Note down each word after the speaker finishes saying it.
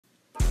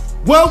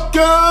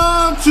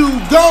Welcome to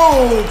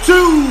Go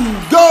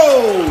to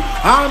Go.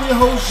 I'm your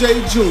host, Jay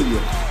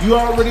Jr. You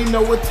already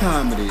know what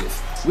time it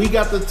is. We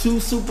got the two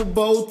Super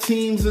Bowl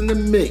teams in the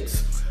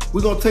mix.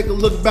 We're going to take a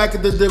look back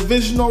at the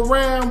divisional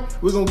round.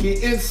 We're going to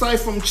get insight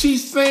from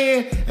Chiefs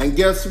fan. And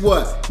guess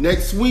what?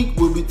 Next week,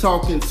 we'll be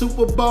talking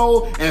Super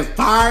Bowl and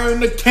firing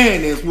the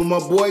cannons with my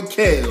boy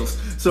Kels.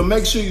 So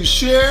make sure you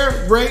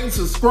share, rate, and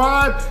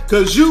subscribe,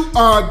 because you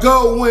are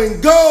going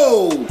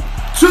Go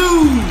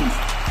to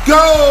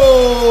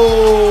Go!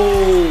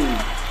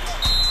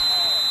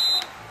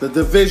 The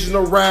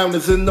divisional round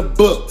is in the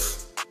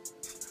books.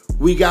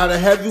 We got a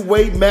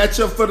heavyweight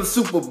matchup for the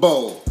Super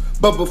Bowl.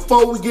 But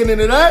before we get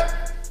into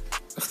that,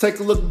 let's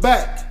take a look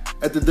back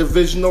at the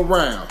divisional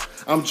round.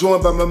 I'm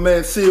joined by my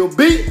man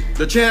CLB,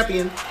 the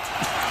champion.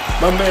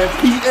 My man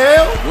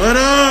PL. What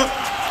up?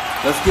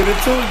 Let's get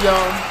into it,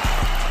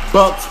 y'all.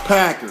 Bucks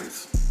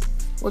Packers.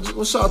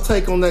 What's y'all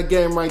take on that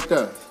game right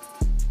there?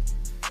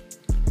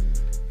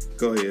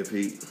 Go ahead,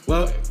 Pete.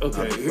 Well,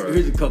 okay,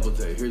 here's a couple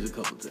things.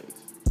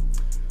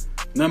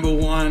 Number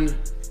one,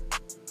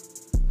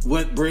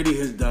 what Brady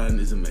has done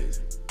is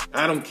amazing.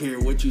 I don't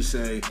care what you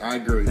say. I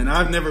agree. And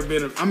I've never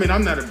been,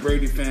 I'm not a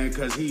Brady fan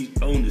because he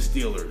owned the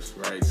Steelers,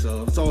 right?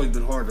 So it's always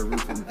been hard to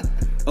root for him.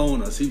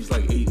 Own us. He was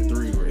like 8-3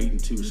 or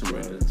 8-2 or something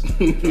like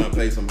that. Trying to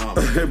pay some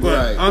homage. But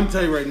Right. I'm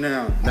telling you right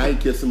now, Now you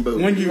kissing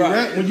booty. when you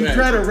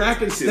try to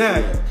rack and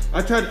stack, Yeah.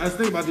 I was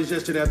thinking about this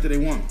yesterday after they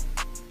won.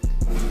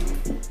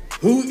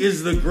 Who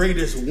is the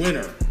greatest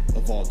winner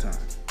of all time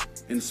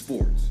in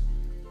sports?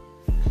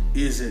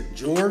 Is it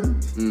Jordan?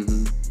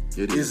 Mm-hmm.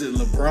 It is.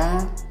 Is it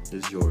LeBron?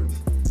 It's Jordan.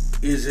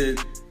 Is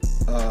it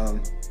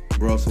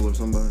Russell or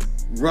somebody?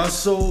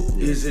 Russell?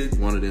 Yeah. Is it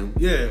One of them?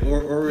 Yeah,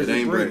 or is It it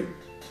ain't Brady? Brady.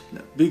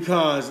 No.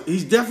 Because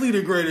he's definitely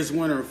the greatest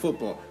winner in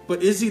football.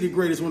 But is he the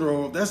greatest winner of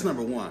all? That's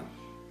number one.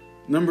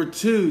 Number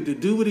two, to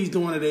do what he's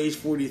doing at age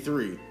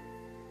 43.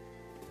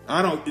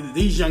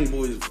 These young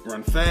boys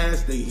run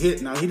fast. They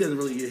hit. Now he doesn't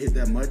really get hit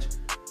that much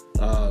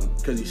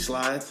because he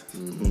slides.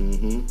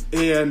 Mm-hmm.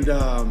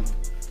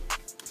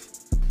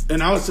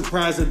 And I was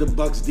surprised at the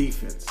Bucs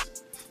defense.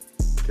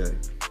 Okay.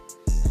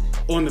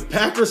 On the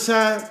Packers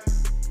side,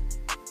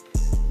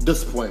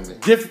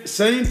 Disappointment.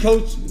 same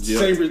coach,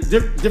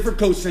 Yep. different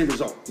coach, same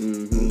result.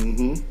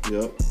 Mm-hmm.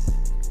 Yep.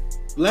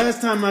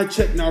 Last time I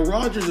checked, now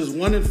Rodgers is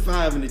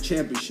 1-5 in the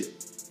championship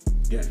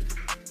game.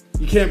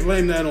 You can't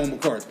blame that on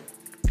McCarthy.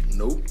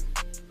 Nope.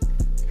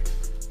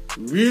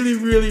 Really,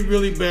 really,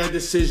 really bad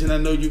decision. I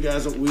know you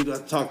guys, we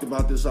talked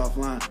about this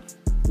offline,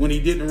 when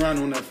he didn't run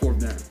on that fourth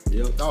down.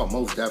 Yep. Oh,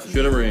 most definitely.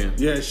 Should have ran.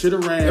 Yeah, should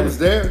have ran. It was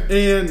there.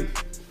 And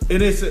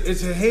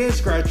it's a head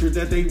scratcher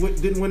that they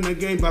didn't win that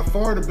game. By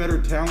far the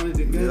better talented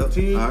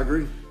team. I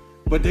agree.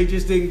 But they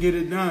just didn't get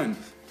it done.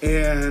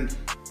 And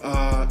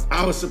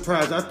I was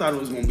surprised. I thought it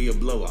was going to be a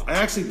blowout. I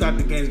actually thought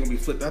the game was going to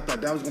be flipped. I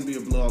thought that was going to be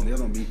a blowout and the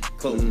other one would be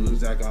close. It was the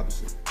exact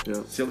opposite.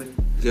 Yep. Silly.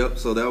 Yep.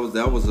 So that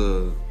was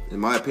in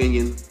my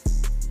opinion,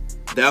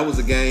 that was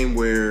a game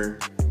where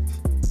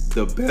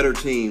the better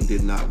team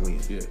did not win.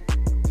 Yeah.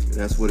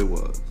 That's what it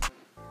was.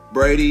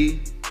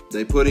 Brady,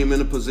 they put him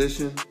in a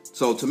position.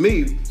 So to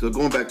me,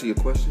 going back to your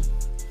question,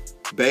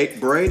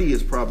 Brady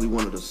is probably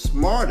one of the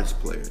smartest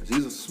players.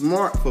 He's a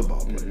smart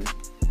football player,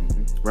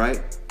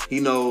 right? He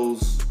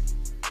knows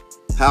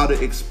how to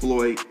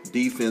exploit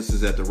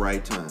defenses at the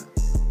right time.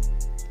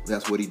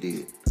 That's what he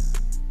did.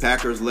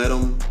 Packers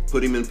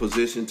put him in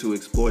position to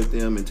exploit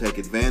them and take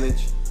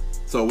advantage.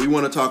 So we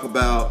want to talk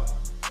about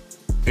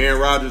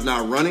Aaron Rodgers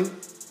not running.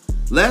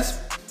 Let's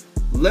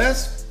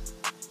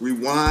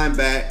rewind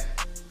back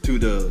to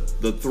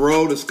the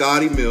throw to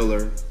Scotty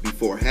Miller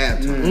before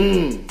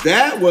halftime.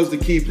 That was the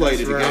key play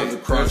to the game.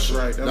 That's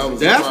right.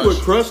 That's what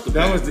crushed the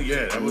That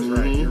Packers. was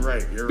right. You're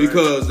right.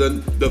 Because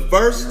the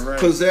first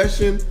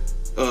possession,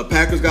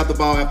 Packers got the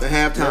ball after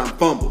halftime,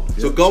 fumbled.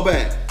 So go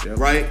back,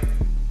 right?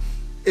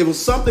 It was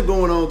something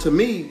going on to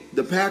me.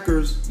 The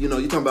Packers, you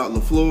talking about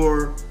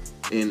LaFleur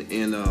and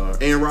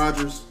Aaron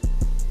Rodgers.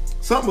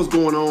 Something was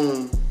going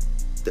on.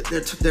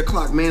 Their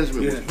clock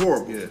management was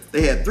horrible. Yeah.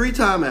 They had 3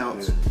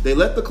 timeouts. Yeah. They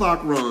let the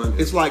clock run.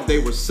 It's like they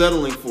were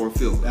settling for a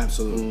field goal.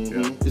 Absolutely.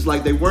 Yeah. It's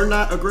like they were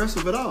not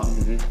aggressive at all.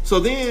 So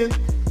then,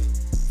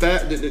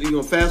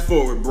 fast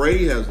forward,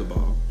 Brady has the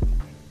ball.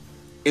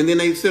 And then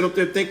they sit up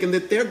there thinking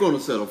that they're going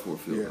to settle for a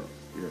field goal.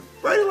 Yeah.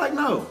 Brady like,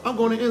 no, I'm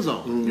going to end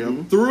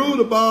zone. Threw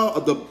the ball,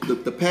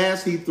 the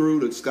pass he threw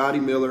to Scotty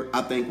Miller,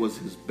 I think was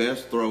his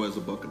best throw as a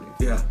Buccaneer.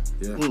 Yeah.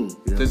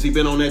 Since he's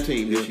been on that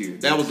team this year.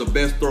 That was the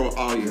best throw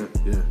all year.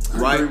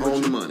 Right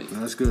on the money.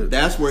 That's good.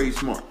 That's where he's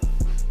smart.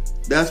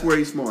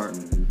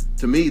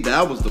 To me,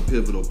 that was the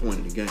pivotal point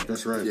of the game.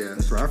 That's right. Yeah.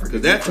 That's right.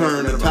 Because that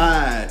turned the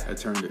tide.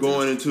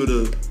 Going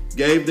into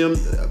gave them,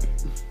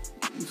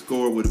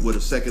 scored with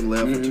a second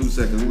left or 2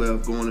 seconds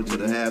left, going into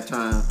the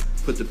halftime.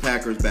 Put the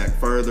Packers back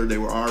further. They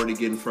were already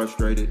getting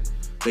frustrated.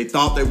 They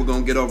thought they were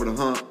going to get over the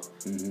hump.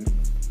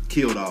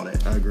 Killed all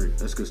that. I agree.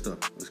 That's good stuff.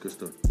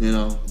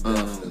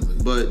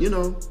 But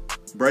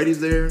Brady's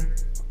there.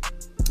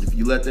 If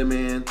you let them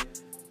in,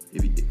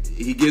 if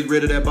he gets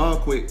rid of that ball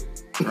quick,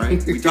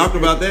 right? We talked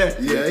about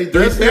that. Yeah, he 3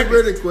 does get seconds.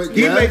 really quick.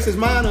 He Yeah. makes his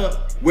mind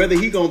up whether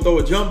he gonna throw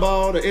a jump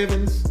ball to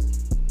Evans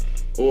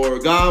or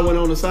Godwin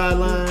on the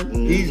sideline.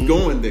 He's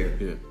going there,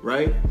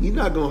 right? He's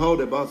not gonna hold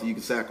that ball so you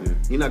can sack him.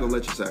 He's not gonna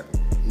let you sack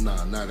him.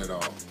 Nah, not at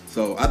all.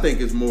 So I think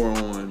it's more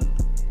on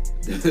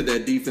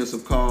that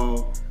defensive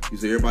call. You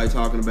see everybody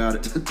talking about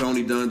it.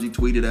 Tony Dungy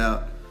tweeted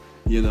out,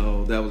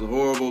 that was a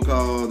horrible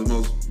call,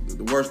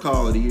 the worst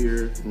call of the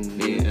year,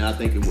 and I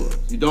think it was.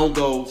 You don't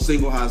go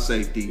single high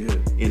safety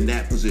in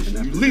that position.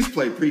 You at least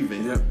play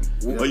prevent,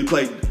 or you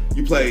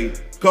play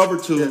cover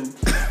 2,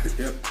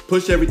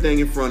 push everything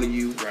in front of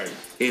you,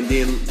 and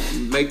then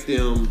make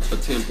them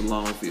attempt a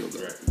long field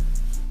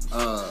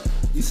goal.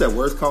 You said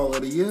worst call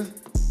of the year?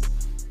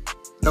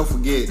 Don't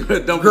forget.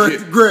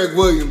 forget. Greg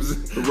Williams.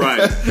 Right.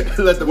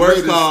 Let the Worst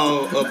Raiders-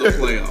 call of the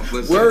playoff.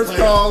 Let's Worst say.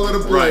 call of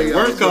the Right. playoffs.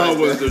 Worst call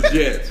was the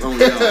Jets on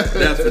y'all.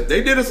 That's what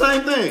they did the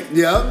same thing.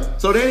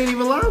 Yep. So they didn't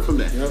even learn from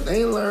that.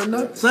 They ain't learned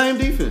nothing. Same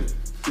defense.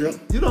 Yep.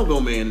 You don't go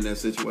man in that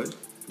situation.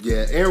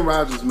 Yeah, Aaron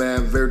Rodgers,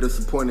 man, very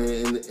disappointed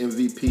in the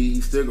MVP.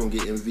 He's still gonna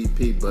get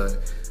MVP, but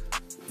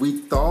we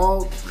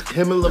thought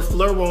him and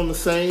LaFleur were on the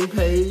same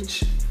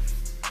page,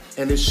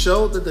 and it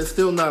showed that they're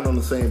still not on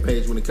the same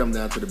page when it comes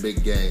down to the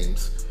big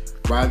games.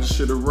 Rodgers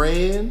should have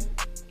ran.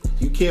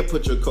 You can't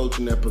put your coach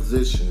in that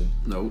position.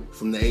 Nope.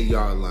 From the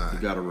 8-yard line. You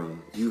gotta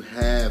run. You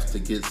have to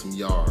get some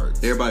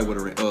yards. Everybody would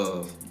have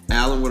ran.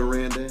 Allen would have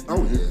ran that.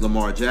 Oh, yeah.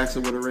 Lamar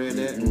Jackson would have ran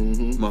that.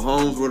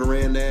 Mahomes would have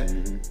ran that.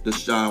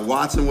 Deshaun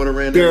Watson would have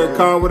ran that. Derek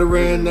Carr would have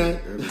ran that.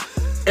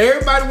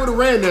 Everybody would have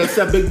ran that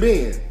except Big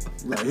Ben.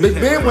 Big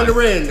Ben would have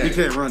ran that. He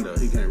can't run though.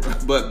 He can't run.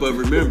 But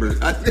remember,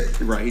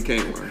 he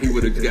can't run. He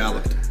would have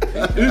galloped.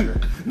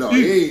 No,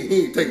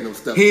 he ain't taking no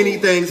steps.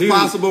 Anything's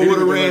possible would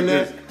have ran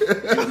that.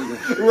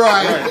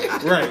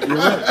 Right. Right. You're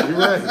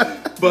right.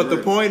 But the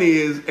point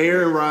is,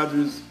 Aaron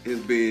Rodgers has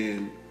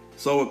been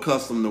so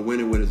accustomed to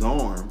winning with his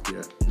arm.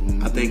 Yeah.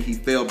 I think he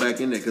fell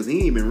back in there because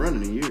he ain't been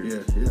running in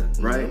years. Yeah.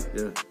 Right?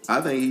 Yeah. I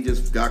think he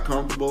just got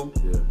comfortable.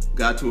 Yeah.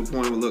 Got to a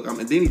point where, look, and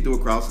then he threw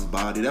across his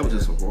body. That was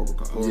just a horrible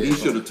call. Yeah. He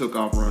should have took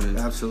off running.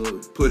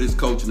 Absolutely. Put his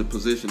coach in a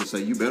position to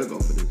say, you better go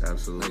for this.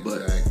 Absolutely.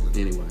 But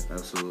Exactly. anyway.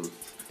 Absolutely.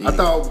 I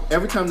thought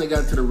every time they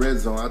got into the red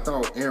zone, I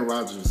thought Aaron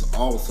Rodgers was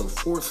also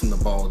forcing the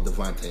ball to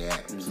Devontae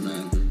Adams,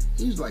 man.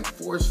 He was like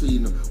force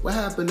feeding him. What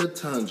happened to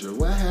Tundra?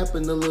 What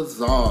happened to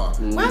Lazar?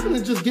 What happened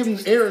to just giving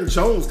Aaron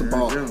Jones the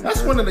ball? Jones,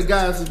 That's one of the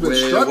guys who's been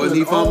Well, struggling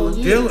wasn't he all fumbling?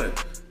 year.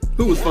 Dylan.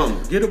 Who was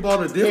fumbling? Get a ball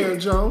to Dylan. Aaron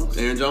Jones.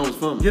 Aaron Jones was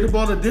fumbling. Get a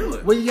ball to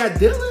Dylan. Well, you got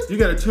Dylan? You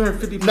got a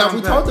 250 Now, pound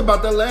we back. talked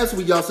about that last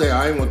week. Y'all say,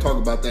 I ain't want to talk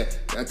about that.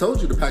 I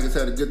told you the Packers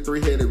had a good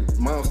 3-headed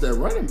monster at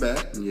running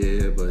back.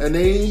 Yeah, but And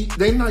they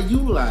not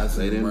utilizing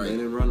they him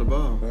didn't right. run the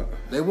ball.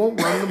 They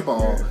won't run the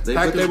ball.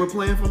 But they were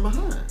playing from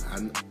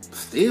behind.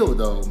 Still,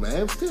 though,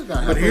 man. Still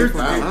got But here's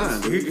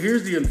behind.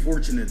 here's the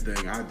unfortunate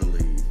thing, I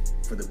believe,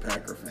 for the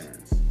Packer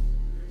fans,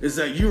 is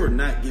that you are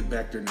not get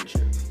back there next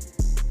year.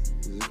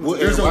 Well,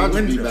 There's Aaron a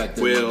Rodgers be window. back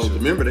there. Well, next year.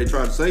 remember they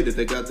tried to say that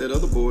they got that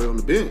other boy on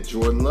the bench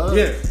Jordan Love.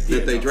 Yeah.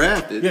 that they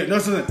drafted. Yeah, no,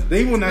 so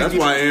they will not That's get,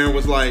 why Aaron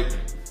was like,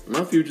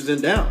 my future's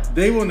in doubt.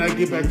 they will not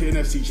get back to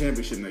NFC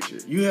Championship next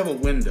year. You have a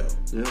window.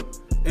 Yeah.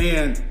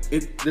 And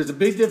there's a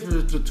big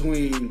difference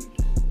between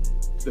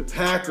the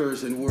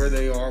Packers and where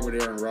they are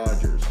with Aaron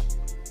Rodgers,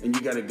 and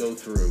you got to go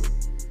through.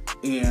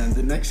 And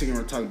the next thing we're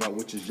going to talk about,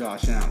 which is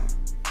Josh Allen.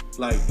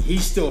 Like,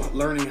 he's still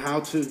learning how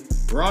to.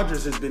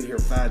 Rodgers has been here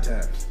 5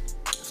 times.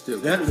 Still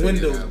That figure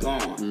window's it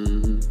out.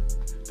 gone.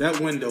 That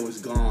window is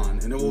gone,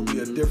 and there will be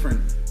a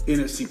different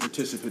NFC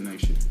participant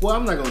next year. Well,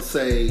 I'm not going to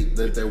say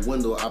that their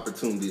window of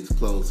opportunity is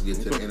closed to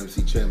get to the NFC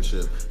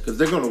Championship because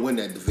they're going to win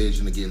that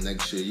division again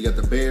next year. You got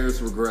the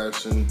Bears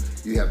regression,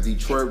 you have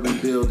Detroit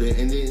rebuilding,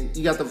 and then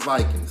you got the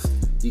Vikings.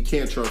 You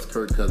can't trust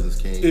Kirk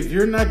Cousins, can you? If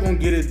you're not going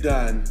to get it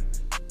done,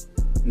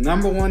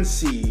 number 1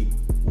 seed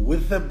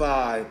with the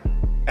bye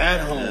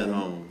at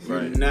home, you're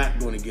right. not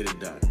going to get it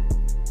done.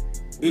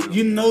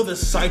 You know the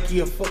psyche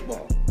of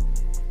football.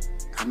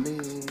 I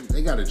mean,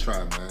 they got to try,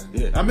 man.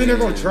 Yeah, I mean, they're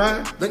going to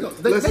try. They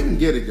can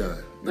get it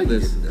done. They can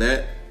get Listen, it done.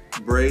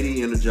 that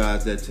Brady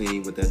energized that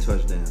team with that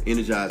touchdown.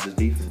 Energized his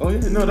defense. Oh, yeah,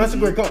 no, that's a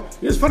great call.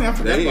 It's funny, I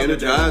forgot They about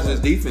energized his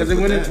defense. Because they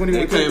went in with that.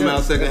 21. They came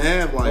out second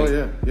half like,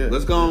 yeah.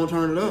 let's go on and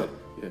turn it up.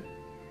 Yeah.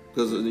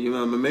 Because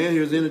my man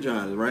here is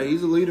energized, right?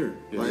 He's a leader.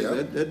 Like Yeah.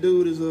 that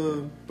dude is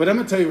But I'm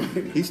going to tell you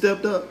right now, he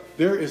stepped up.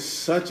 there is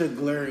such a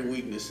glaring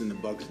weakness in the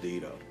Bucks D,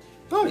 though.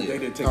 Oh, They yeah.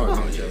 didn't take Oh,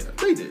 advantage yeah. of it.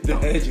 They did. The Oh.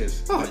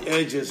 edges. Oh, The yeah.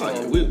 edges Oh,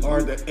 yeah.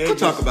 are the edges. We'll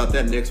talk about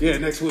that next week. Yeah,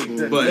 next week.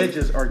 The But-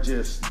 edges are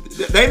just.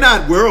 They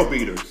not world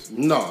beaters.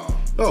 No.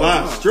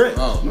 Not no. stretch.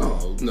 Oh,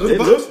 no.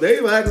 They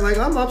acting like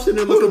I'm sitting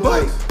there looking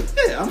like,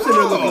 I'm sitting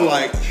there looking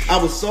like I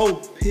was so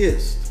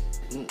pissed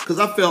because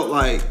I felt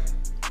like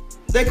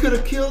they could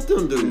have killed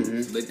them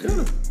dudes. They could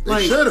have. They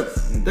Like, should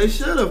have. They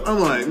should have. I'm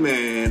like,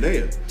 man, they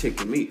are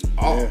ticking me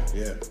off.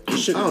 Yeah. It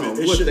should I don't have know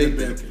been. It what should they have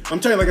been. thinking. I'm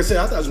telling you, like I said,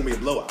 I thought it was going to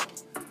be a blowout.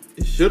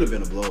 It should have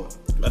been a blowout.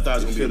 I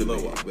thought it was going to Should've be a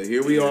been. blowout. But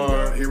here we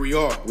are. Here we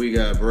are. We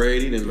got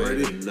Brady, then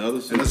Brady. maybe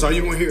another Super And that's all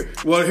you're going to hear.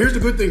 Well, here's the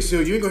good thing,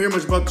 still. You ain't going to hear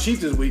much about the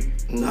Chiefs this week.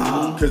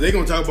 Nah. Because they're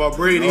going to talk about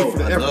Brady Oh,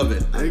 forever. I love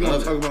it. They're going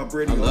to talk about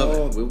Brady I love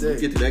all it. We'll day.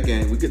 get to that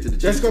game. We get to the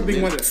Chiefs. That's going to be in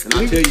a one minute. of And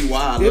I'll tell you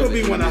why I love It'll it be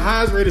in a one of the minute.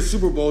 highest rated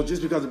Super Bowls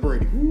just because of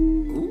Brady.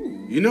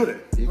 Ooh. You know that.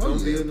 It's Oh,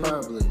 gonna be yeah, another-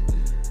 probably.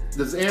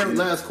 Does Aaron?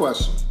 Last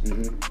question.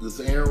 Does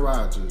Aaron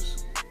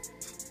Rodgers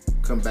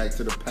come back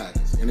to the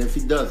Packers? And if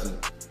he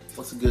doesn't,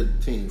 what's a good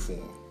team for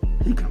him?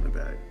 He coming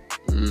back.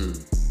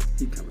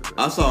 He coming back.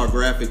 I saw a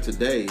graphic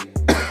today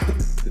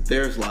that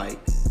there's like,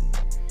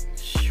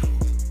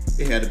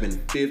 it had to been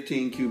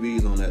 15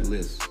 QBs on that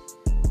list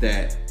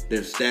that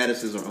their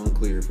statuses are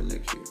unclear for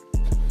next year.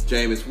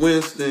 Jameis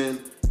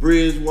Winston,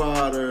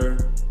 Bridgewater,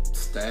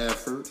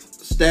 Stafford.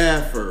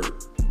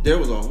 There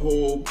was a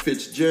whole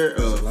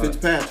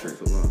Fitzpatrick.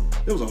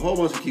 There was a whole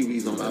bunch of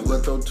QBs on I that list.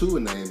 let those two a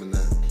name in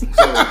there.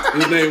 So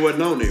his name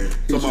wasn't on there.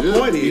 So He my should.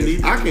 point He is,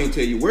 needs to I be. can't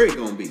tell you where he's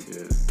gonna be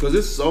because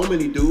there's so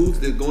many dudes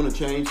that's going to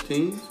change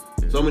teams.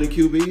 So many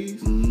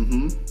QBs.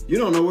 Mm-hmm. You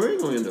don't know where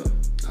he's gonna end up.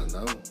 I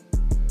know.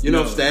 You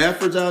know No.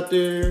 Stafford's out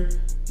there.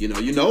 You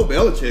know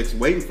Belichick's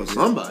waiting for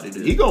somebody.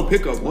 He gonna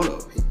pick up one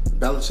of them.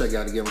 Belichick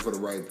got to get him for the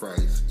right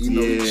price. You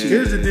know, Yeah.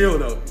 Here's the deal,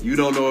 though. You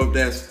don't know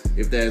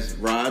if that's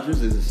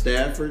Rodgers, is it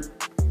Stafford?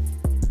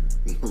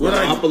 What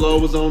I-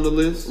 Garoppolo was on the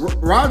list.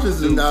 Rodgers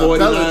Do and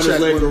 49ers Belichick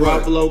let was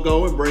right. Garoppolo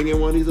go and bring in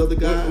one of these other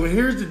guys? Well,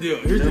 here's the deal.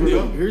 Here's the Never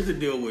deal. know. Here's the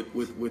deal with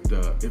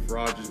if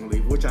Rodgers gonna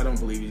leave, which I don't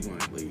believe he's gonna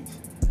leave.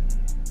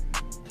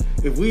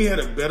 If we had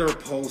a better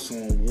pulse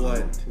on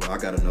what Well, I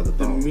got another the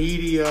thought.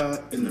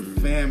 media and the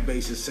fan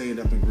base is saying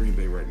up in Green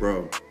Bay right now.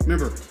 Bro.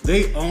 Remember,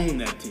 they own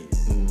that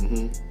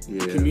team,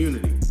 Yeah. the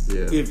community.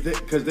 Yeah.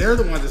 Because they're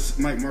the ones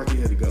that Mike Markey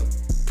had to go,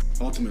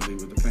 ultimately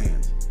with the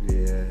fans.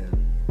 Yeah.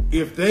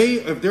 If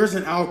there's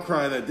an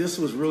outcry that this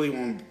was really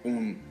on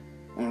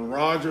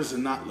Rodgers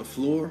and not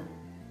LaFleur,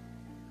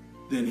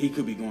 then he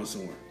could be going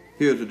somewhere.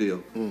 Here's the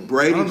deal. I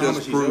Brady don't know how just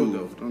much he's owed, proved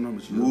though. I don't know how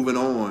much he's owed. moving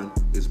on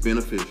is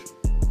beneficial.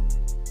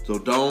 So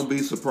don't be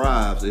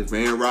surprised if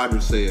Aaron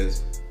Rodgers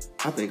says,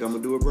 "I think I'm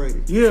gonna do a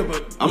Brady. Yeah,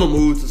 but I'm gonna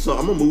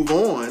move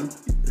on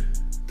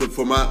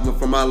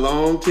for my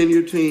long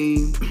tenure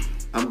team.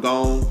 I'm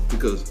gone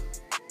because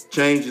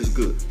change is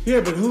good."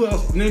 yeah, but who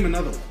else? Name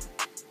another one.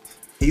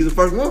 He's the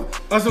first one.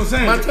 That's what I'm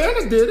saying.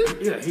 Montana did it.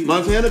 Yeah,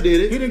 Montana did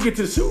he it. didn't get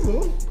to the Super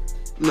Bowl.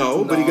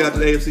 No, but he got to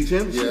the AFC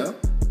Championship.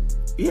 Yeah.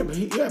 Yeah,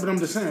 but I'm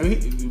just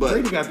saying. But-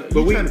 Brady got the.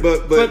 but we-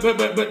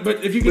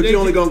 but if you But get you're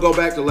only gonna go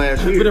back to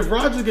last year. But if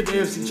Rodgers get the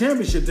AFC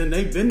Championship, then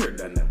they've been there,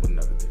 done that with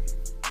another team.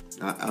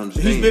 I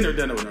understand. He's been there,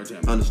 done it with another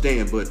championship.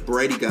 Understand, but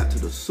Brady got to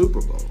the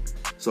Super Bowl.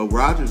 So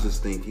Rodgers is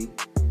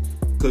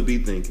could be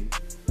thinking,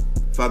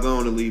 if I go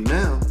on and leave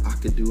now, I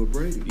could do a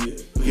Brady. Yeah.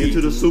 Get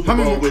to the Super How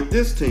many Bowl more- with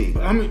this team.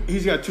 I mean,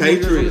 he's got 2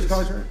 years on his Patriots,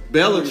 contract.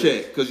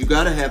 Belichick, because you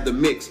got to have the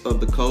mix of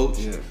the coach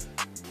Yeah.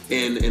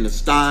 and the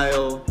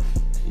style,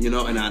 and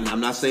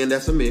I'm not saying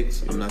that's a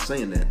mix. I'm not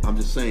saying that. I'm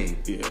just saying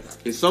Yeah.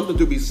 it's something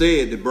to be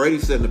said that Brady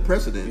setting the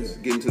precedence,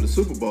 getting to the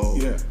Super Bowl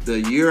Yeah. the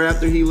year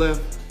after he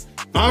left.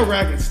 I'll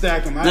rack and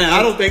stack him. Now,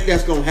 I don't think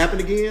that's going to happen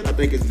again. I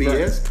think it's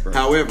BS. Right.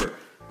 However,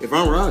 if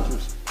I'm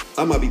Rodgers,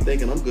 I might be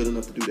thinking I'm good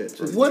enough to do that.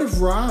 Too. What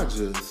if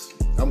Rodgers?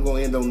 I'm going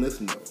to end on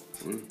this note.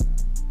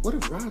 What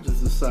if Rodgers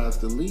decides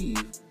to leave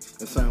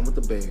and sign with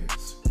the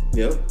Bears?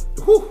 Yep.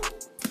 Whew.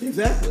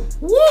 Exactly.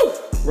 Woo!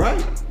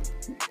 Right.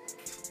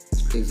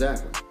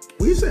 Exactly.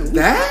 What you saying?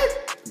 That?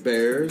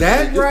 Bears.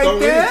 That Just right throw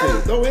there?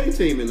 Throw any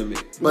team in the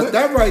mix. But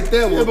that right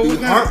there Yeah, would but be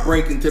what kind of-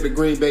 heartbreaking to the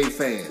Green Bay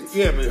fans.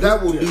 Yeah, but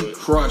that would yeah, be but-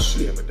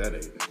 crushing. Yeah, but that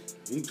ain't.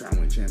 He trying to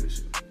win a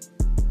championship.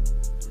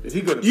 If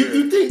he go to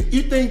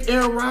You think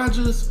Aaron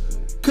Rodgers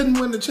couldn't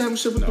win the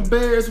championship with No. the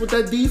Bears with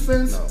that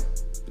defense? No.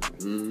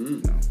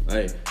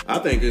 Hey, I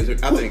think What's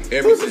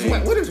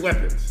everything. what is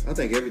weapons? I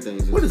think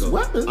everything's in What is scope.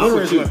 weapons? I'm Where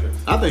with is you. weapons?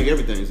 I think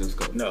everything's in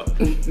scope. No,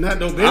 not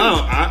no big.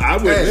 I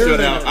wouldn't Hey, shut there's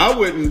out. a- I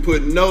wouldn't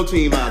put no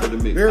team out of the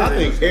mix. There I it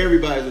think is.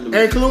 everybody's in the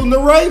mix. Including the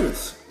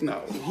Raiders.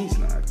 No, he's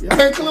not.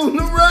 Yeah. Including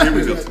the Here we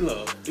Raiders. go.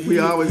 Look, We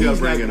always gotta he's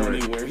bring not in going a-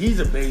 anywhere. He's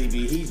a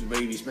baby,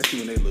 especially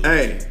when they lose.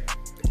 Hey,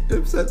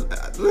 let's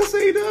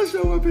say he does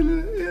show up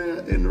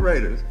in the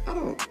Raiders. I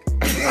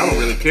don't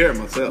really care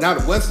myself. Now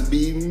the West would be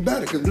even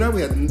better because now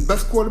we have the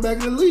best quarterback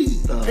in the league,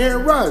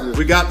 Aaron Rodgers.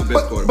 We got the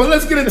best quarterback. But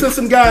let's get into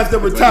some guys that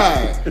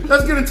retired.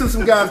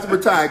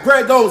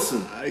 Greg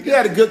Olsen, he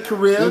had a good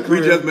career.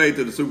 We just made it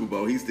to the Super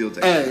Bowl. He's still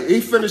taking. Hey, he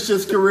finished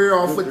his career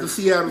off with the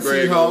Seattle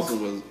Greg Seahawks.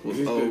 Olsen was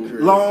He's old.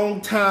 good.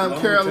 Long-time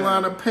Long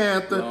Carolina time.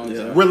 Panther. Long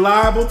time.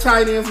 Reliable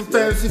tight ends and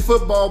fantasy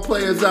football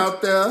players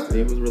out there.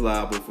 He was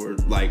reliable for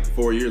like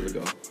 4 years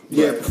ago.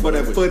 Yeah, for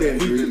that foot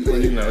injury, he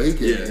can. Yeah, He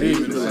he's ain't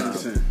been the reliable.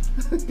 same since.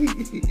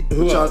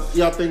 Who Y'all, else?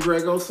 y'all think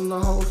Greg Olsen the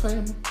Hall of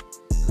Famer?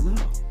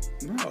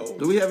 No.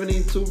 Do we have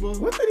any Super Bowl?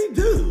 What did he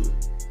do?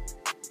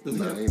 Does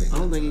Nah, he- he ain't- I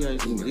don't think he got any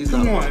Super Bowl. He's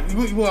Come not.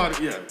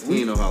 on, yeah. He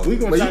ain't no Hall of We Famer.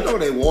 gonna But you talk, know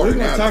they watered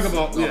we're gonna down talk the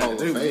about Hall of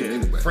Fame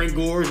anyway. Frank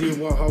Gore, is he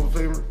a Hall of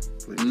Famer?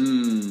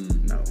 Please.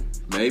 No.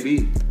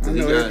 Maybe. I He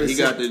know got, they he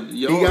said- got the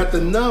yards. He got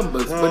the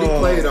numbers, but he Oh,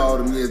 played all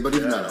them years. But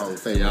he's not a Hall of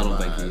Famer. Yeah, I don't in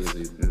think my he eyes.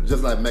 is either.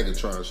 Just like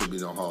Megatron should be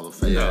no Hall of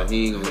Fame. Yeah,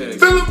 he ain't gonna get it.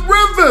 Phillip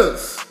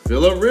Rivers.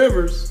 Phillip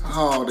Rivers.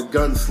 Oh, the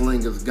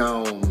gunslinger's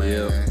gone,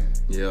 man.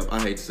 Yep, I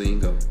hate to see him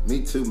go.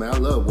 Me too, man. I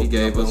love He whooping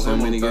gave up us so on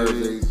him many on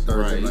games. Thursday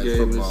Right, he night gave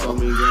football. us so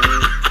many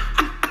games.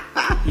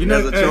 You know,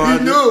 As a hey,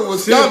 Charger. You knew it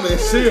was coming.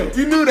 Seal.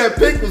 You knew that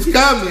pick was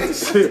coming.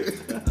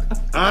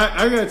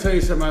 I gotta tell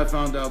you something I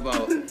found out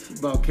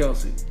about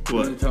Kelsey. What?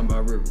 When you're talking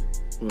about Rivers.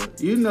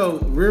 What? You know,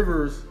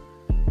 Rivers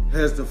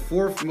has the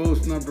 4th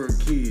most number of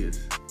kids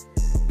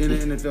in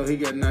the NFL. He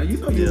got 9. You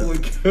know, your boy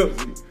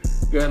Kelsey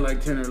got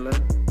like 10 or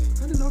 11.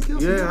 I didn't know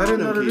Kelsey. Yeah, got I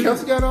didn't all know them that. kids.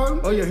 Kelsey got on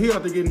him? Oh yeah, he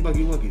out there getting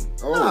Bucky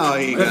Wucky. No,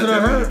 he ain't That's got what I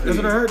that heard. many That's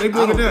what I heard. They kids.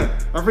 broke it I down.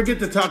 don't I forget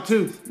the top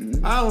 2.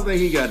 think- I don't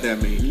think he got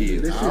that many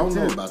kids. I don't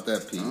know about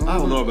that, Pete. I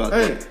don't know about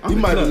Hey, that. You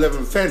might be look, living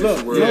in fantasy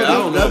look, world. yeah, I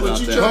don't know That's about what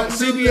you that. trying to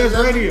do. CBS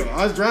That's- Radio.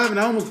 I was driving.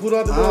 I almost pulled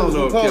out the I door. don't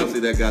know if Call Kelsey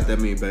you. that got that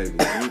many babies.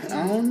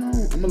 I don't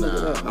know. I'm gonna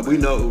look it up. We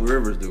know who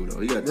Rivers do though.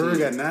 He got 10. Rivers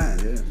got 9.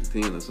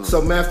 Yeah. 10 or something.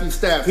 So Matthew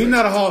Stafford. He's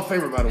not a Hall of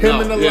Famer, by the way.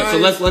 Him and the yeah, so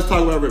Lions. let's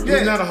talk about Rivers.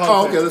 He's not a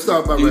Hall of okay, Famer. let's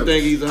talk about Do you Rivers.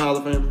 think he's a Hall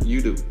of Famer?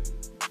 You do.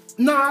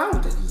 No, I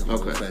don't think he's a Hall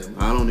Okay. of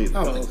Famer. I don't either.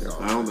 I don't think he's a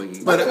Hall I don't think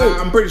he. But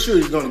I'm pretty sure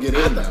he's going to get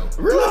in, though.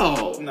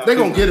 No. They're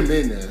going to get him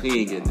in there.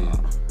 He ain't getting in.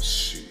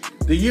 Shoot.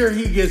 The year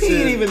he gets He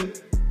in ain't even.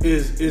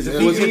 is if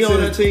Was he he gets on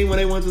in, that team when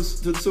they went to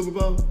the Super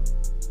Bowl?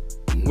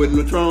 With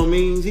Latrone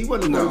Means? He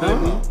wasn't No, there.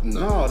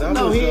 No, that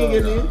No, was he ain't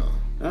getting in.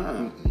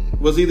 uh-uh.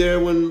 Was he there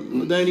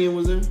when Daniel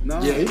was there?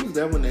 No. Yeah, he was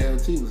there when the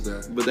LT was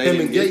there. But they him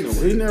didn't and get Gates.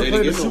 nowhere. He never They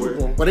played didn't the get Super nowhere.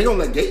 Bowl. But they going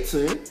to let Gates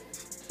in.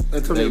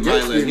 Until They Gates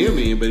might let get him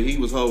in, but he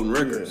was holding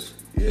records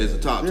as a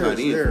top tight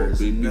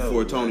end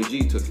before Tony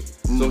G took it.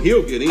 So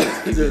he'll get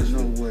in. There's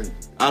no way.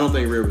 I don't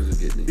think Rivers is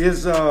getting in.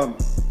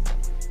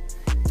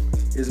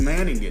 Is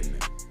Manning getting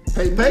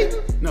it?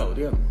 Peyton? No,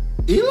 the other one.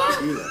 Eli?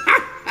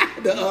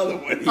 The other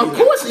one. Of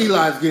course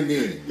Eli's getting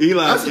in. Eli's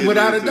That's getting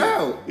without in a too.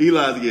 doubt.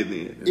 Eli's getting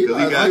in. 'Cause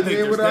Eli's he got getting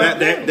in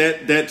without a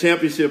doubt. that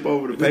championship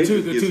over the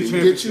Patriots the gets two him.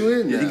 champions. Get you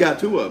in Yeah, there. he got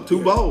 2 of them,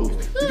 2 bowls.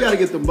 You got to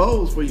get them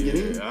bowls before you get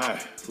in. Yeah, all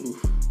right.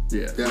 Oof.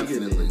 Yeah,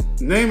 Definitely.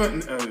 Name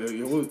it. Go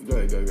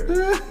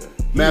ahead.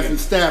 Matthew I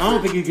Stafford.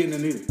 don't think he's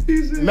getting it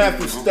either.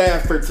 Matthew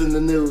Stafford's in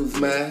the news,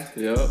 man.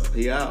 Yep,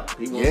 he out.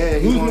 He won. Yeah,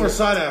 he Who's won more it.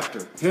 sought after,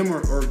 him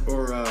or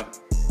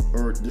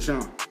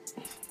Deshaun?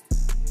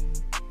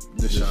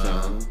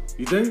 Deshaun.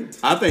 You think?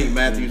 I think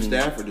Matthew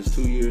Stafford is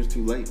 2 years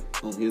too late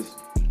on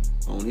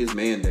his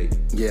mandate.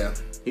 Yeah.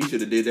 He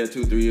should have did that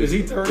 2-3 years Is he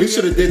ago. 30? He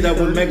should have did that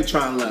when 30?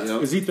 Megatron left.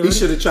 Yep. Is he 30? He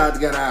should have tried to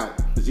get out.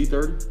 Is he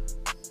 30?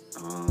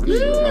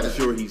 I'm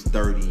sure he's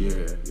 30. Yeah.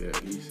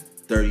 He's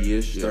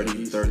 30-ish, Yeah, 30,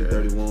 he's- 30, yeah.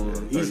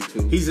 31, he's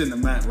 32. he's in the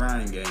Matt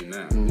Ryan game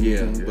now.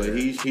 Yeah, but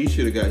he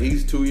should have got.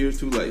 He's 2 years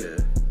too late. Yeah.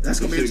 That's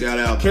He gonna should be have got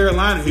out.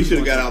 Carolina. He should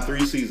have going got out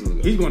 3 seasons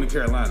ago. He's going to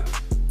Carolina.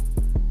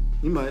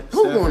 He might.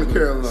 Who going to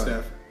Carolina?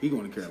 Stafford. He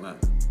going to Carolina.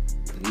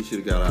 He should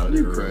have got out of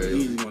there. You early. crazy.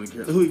 He's going to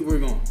Carolina. Who we're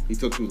going? He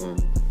took too long.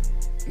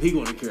 He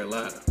going to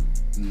Carolina.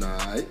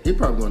 Nah, he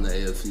probably going to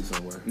AFC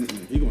somewhere.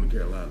 He going to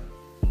Carolina.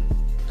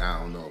 I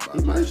don't know about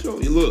He that. might show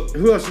you. Look,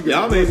 Who else you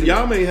got?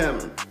 y'all may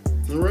have him.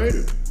 The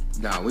Raiders.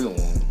 Nah, we don't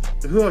want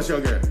him. Who else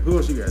y'all got? Who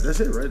else you got? That's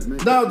it, right? Man,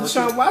 No, that's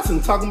Deshaun it.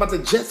 Watson talking about the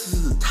Jets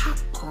is the top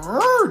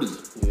priority.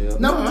 Yeah.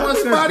 Number I one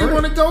think spot, that's he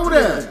want to go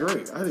great. That's there.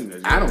 great. I think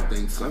that's great. I don't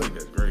think so. I think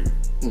that's great.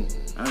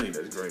 I think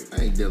that's great.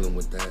 I ain't dealing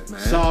with that,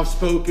 man. Soft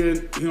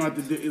spoken. He don't have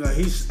to do like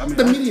he's. I mean,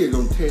 The media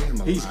gonna tear him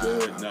alive. he's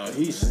good. No,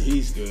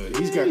 he's good.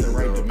 He's got the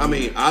right to. I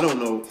mean, I don't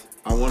know.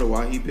 I wonder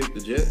why he picked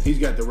the Jets. he's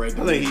got the right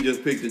to. I think he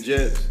just picked the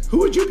Jets. Who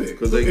would you pick?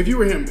 'Cause they- If you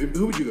were him,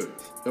 who would you go?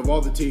 Of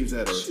all the teams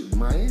that are. Shoot,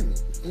 Miami.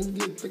 Ain't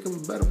get think of a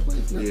better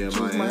place. Now. Yeah,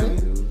 Choose Miami.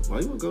 Dude. Why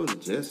you want to go to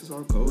the Jets? It's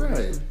all cold.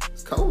 Right.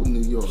 It's cold in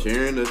New York.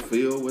 Sharing the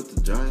field with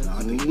the Giants.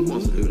 I think Who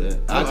wants to do that?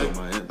 I take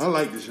Miami. I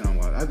like Deshaun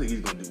Watson. I think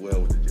he's gonna do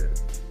well with the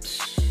Jets.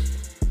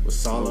 With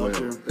Salah out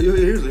there.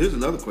 Here's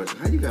another question.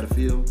 How you got to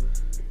feel?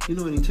 You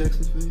know any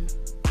Texans fans?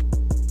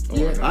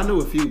 Yeah. I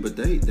know a few, but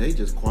they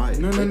just quiet.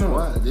 No.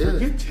 Why? Yeah.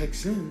 Forget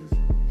Texans.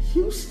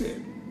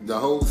 Houston. The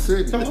whole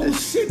city. The whole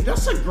city.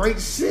 That's a great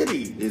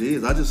city. It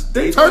is. I just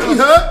They Turkey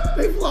Hut.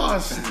 They've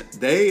lost.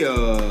 they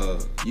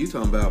you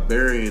talking about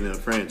burying a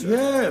franchise?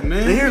 Yeah,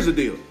 man. And here's the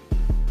deal.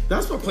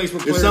 That's what place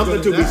where There's players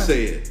something to gonna be die.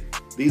 said.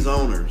 These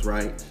owners,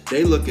 right?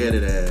 They look at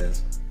it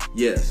as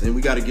yes, and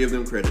we got to give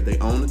them credit. They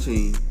own the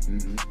team.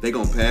 They're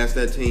gonna pass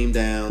that team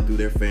down through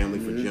their family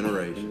for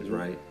generations,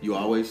 right? You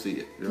always see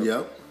it.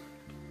 Yep.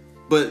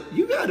 But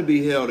you got to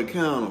be held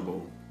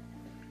accountable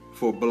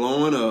for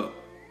blowing up,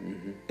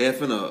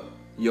 effing up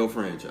your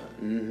franchise.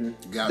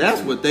 Got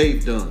That's to. what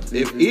they've done.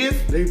 They've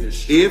If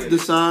destroyed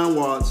Deshaun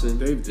Watson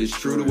They've is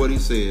true to destroyed what he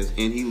says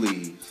and he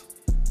leaves,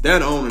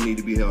 that owner need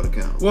to be held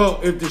accountable. Well,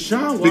 if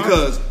Deshaun Watson,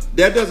 Because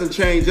that doesn't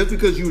change. Just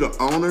because you the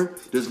owner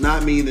does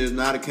not mean there's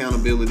not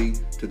accountability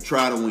to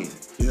try to win.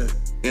 yeah,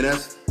 And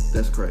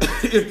that's crazy.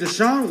 if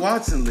Deshaun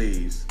Watson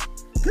leaves,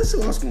 guess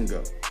who else gonna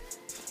go?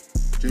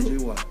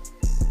 JJ Watt.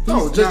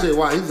 No, He's J.J. not-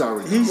 Watt, he's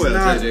already. he's Well,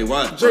 not- J.J.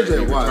 Watt. J.J.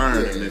 Watt,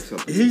 Return yeah. the next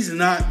couple. He's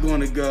not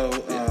going to go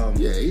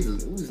yeah,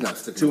 he's not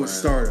sticking to around. a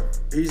startup.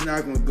 He's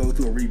not going to go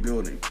through a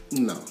rebuilding.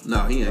 No.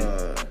 No, he ain't.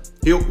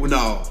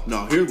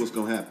 No. Here's what's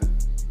gonna happen.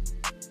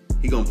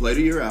 He gonna play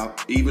the year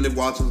out, even if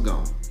Watson's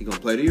gone. He gonna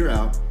play the year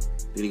out.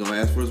 Then he gonna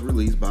ask for his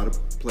release by the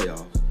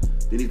playoffs.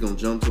 Then he's gonna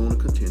jump to on a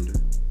contender,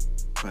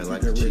 probably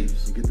like the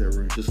Chiefs, Get that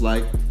ring. just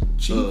like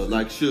Chiefs?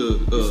 like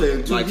Shug, You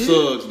saying 2 like years?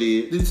 Suggs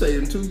did. Did you say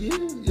in 2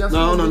 years? Yes,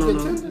 No.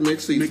 contender?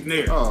 Next season.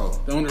 McNair. Oh.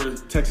 The owner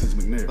of Texas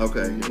McNair.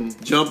 Okay,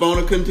 jump on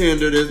a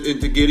contender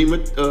to get him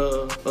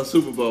a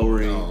Super Bowl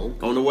ring Oh,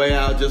 okay. on the way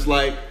out, just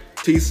like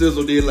T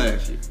Sizzle did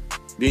last year.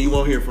 Then you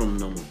won't hear from him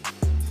no more.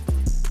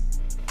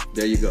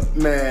 There you go.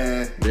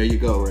 Man. There you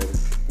go, Ray.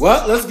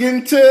 Well, let's get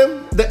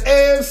into the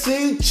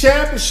AFC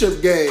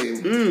Championship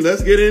game.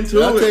 Let's get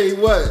into I'll it. tell you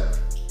what.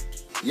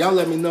 Y'all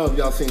let me know if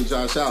y'all seen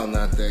Josh Allen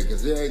out there,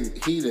 because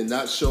he did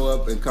not show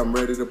up and come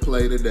ready to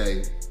play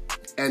today.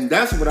 And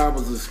that's what I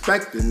was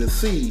expecting to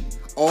see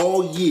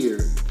all year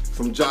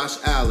from Josh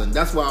Allen.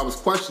 That's why I was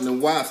questioning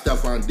why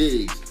Stephon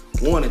Diggs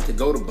wanted to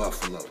go to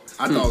Buffalo.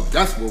 I thought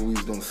that's what we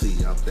was going to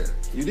see out there.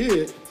 You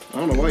did. I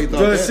don't know why you thought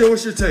Go ahead, that. say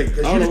what's your take.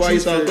 I don't know why you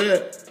thought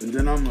that. And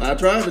then I'm I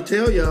tried to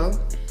tell y'all.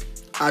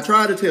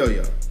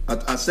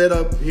 I sat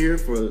up here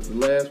for the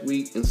last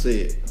week and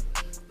said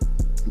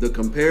the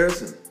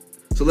comparison.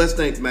 So let's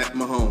think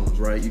Mahomes,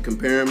 right? You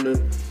compare him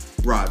to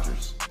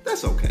Rodgers.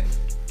 That's okay.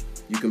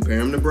 You compare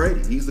him to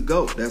Brady. He's the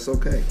GOAT. That's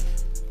okay.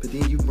 But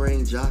then you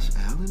bring Josh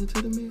Allen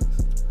into the mix.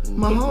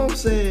 Mahomes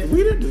said,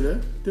 we didn't do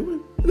that, did we?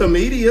 the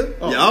media.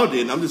 Y'all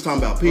didn't. I'm just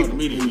talking about people. the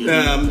media,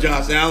 yeah.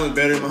 Josh Allen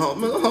better than Mahomes.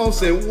 Mahomes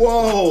said,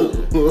 whoa.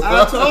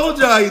 I told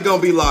y'all he's going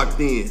to be locked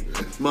in.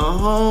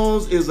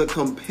 Mahomes is a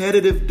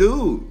competitive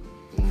dude.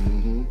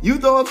 You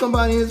throw up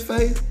somebody in his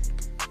face,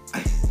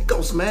 he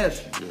going to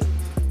smash you.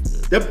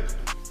 Yep.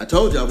 I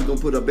told y'all we're going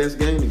to put our best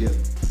game together.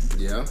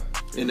 Yeah.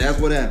 And that's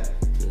what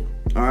happened.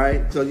 All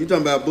right? So you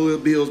talking about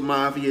Bills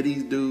Mafia,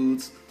 these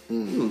dudes.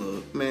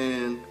 Look,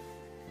 man,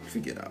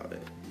 forget all that.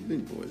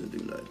 These boys didn't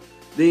do nothing.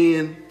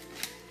 Then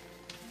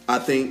I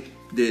think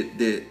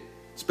that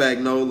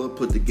Spagnuolo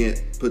put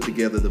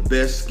together the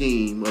best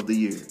scheme of the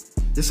year.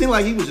 It seemed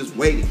like he was just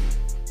waiting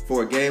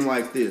for a game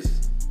like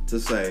this to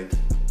say,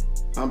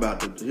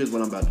 here's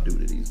what I'm about to do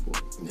to these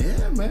boys.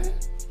 Yeah, man.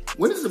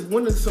 When is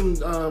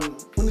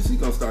he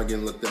gonna start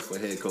getting looked at for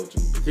head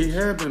coaching? He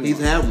had been. He's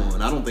had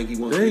one. I don't think he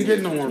wants They to ain't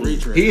getting no more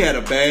retread. He had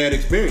a bad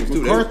experience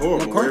too. That was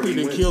horrible. McCarthy Wherever he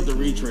done went. killed the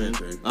retread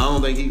thing. I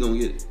don't think he's gonna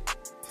get it.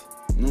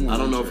 No more I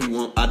don't know if he retread.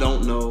 won't. I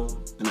don't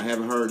know, and I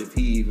haven't heard if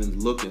he even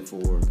looking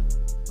for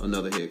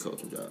another head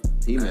coaching job.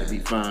 He might be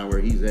fine where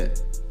he's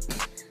at.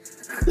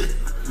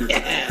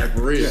 Yeah,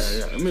 for real.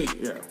 Yeah. I mean,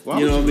 yeah. Why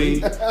You know would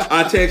what I mean?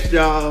 I text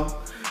y'all.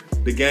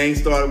 The game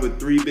started with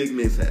 3 big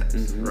mishaps,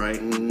 right?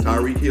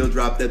 Tyreek Hill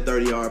dropped that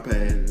 30-yard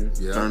pass.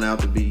 Yeah. Turned out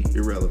to be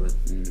irrelevant.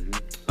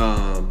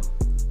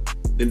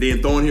 And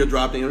then Thornhill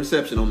dropped the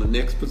interception on the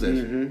next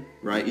possession,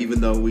 right? Even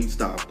though we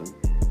stopped him.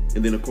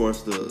 And then, of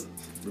course,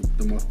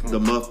 the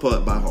muff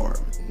putt by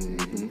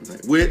Hardman.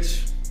 Right.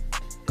 Which,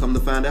 come to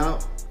find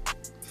out,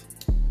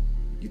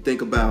 you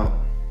think about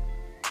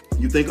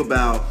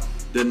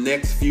the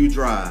next few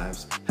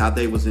drives, how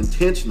they was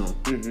intentional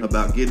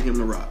about getting him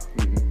the rock.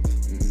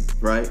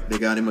 Right? They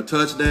got him a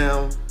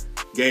touchdown,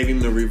 gave him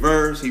the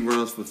reverse. He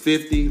runs for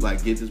 50,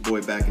 like get this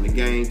boy back in the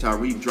game.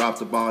 Tyreek drops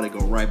the ball, they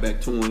go right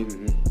back to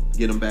him,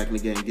 get him back in the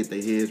game, get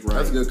their heads right.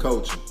 That's good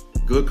coaching.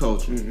 Good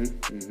coaching.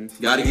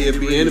 Got to give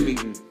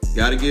Bieniemy.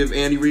 Got to give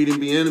Andy Reid and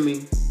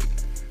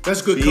Bieniemy.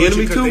 That's good The coaching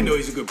enemy because too. they know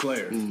he's a good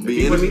player. If The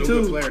he wasn't enemy a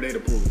too. good player, they'd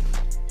have pulled him.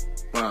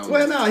 Wow.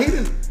 Well, no, he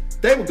didn't.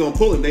 They were gonna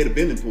pull him. They'd have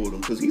been and pulled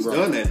him because he's Right.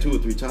 done that 2 or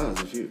 3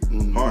 times this year.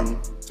 Hard.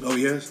 Oh,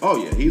 yes?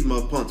 Oh yeah, he's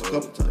muff punts a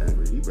couple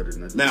times. He better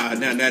not. Now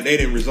they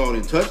didn't result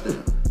in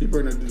touchdown. He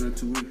better not do that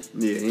 2 weeks.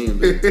 Yeah, he ain't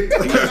been.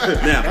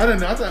 Now I don't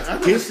know. I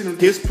thought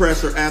his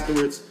presser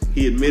afterwards,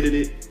 he admitted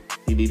it.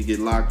 He need to get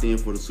locked in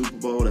for the Super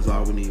Bowl. That's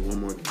all we need. One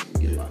more game to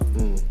get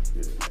it.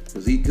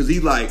 Because he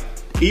like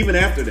even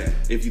after that,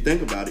 if you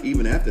think about it,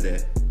 even after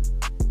that,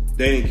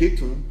 they didn't kick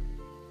to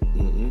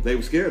him. They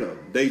were scared of him.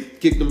 They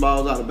kicked them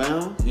balls out of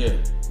bounds. Yeah.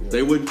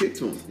 They wouldn't kick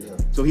to him. Yeah.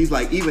 So he's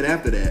like, even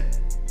after that,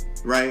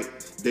 right?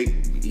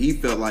 He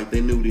felt like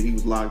they knew that he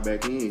was locked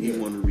back in. He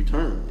wanted to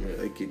return.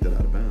 They kicked it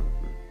out of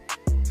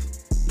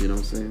bounds. You know what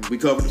I'm saying? We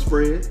covered the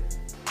spread.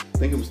 I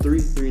think it was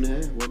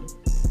 3.5, wasn't it?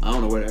 I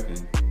don't know where that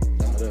came.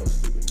 Oh, that was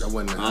stupid. That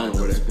wasn't I don't know no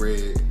where that-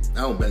 spread.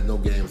 I don't bet no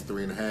games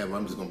 3.5.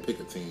 I'm just gonna pick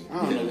a team. I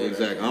don't know where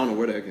exactly. I don't know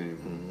where that came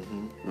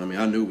from. I mean,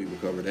 I knew we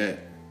would cover that.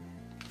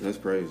 That's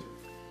crazy.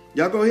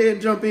 Y'all go ahead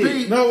and jump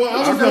in. No, well,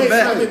 I'll come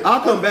back.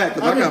 I'll come back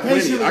because I got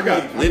plenty. I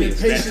got plenty of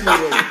stats.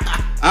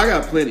 I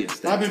got plenty of I've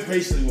stats. been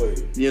patiently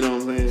waiting. You know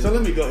what I'm saying? So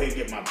let me go ahead and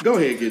get my. Go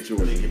ahead and get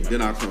yours.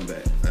 Then I'll come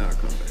back.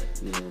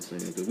 You know what I'm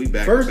saying? Because we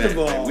back First to back. of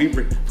all- we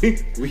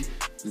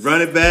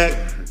run it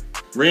back,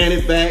 ran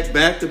it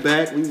back to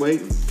back. We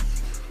waiting.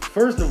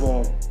 First of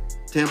all,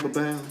 Tampa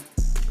bound.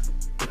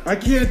 I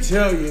can't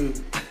tell you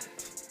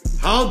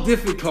how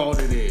difficult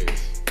it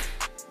is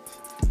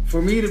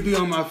for me to be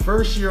on my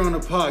first year on a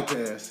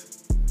podcast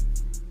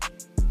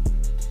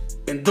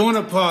and doing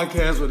a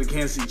podcast with a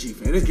Kansas City Chiefs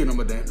fan, it's getting on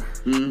my damn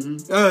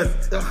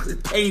nerve.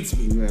 It pains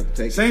me. You have to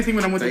take Same thing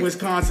when I went to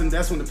Wisconsin.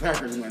 That's when the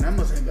Packers went. I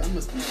must be damn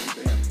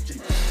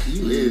Chiefs.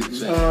 You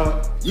is.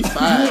 You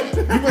fired.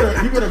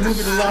 You better move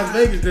it to Las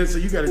Vegas then, so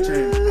you got to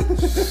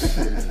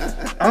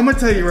change. I'm gonna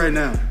tell you right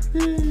now.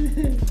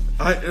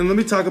 And let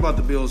me talk about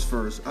the Bills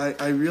first.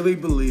 I really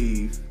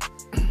believe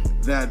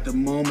that the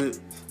moment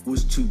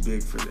was too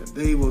big for them.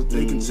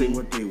 They can say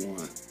what they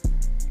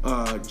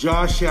want.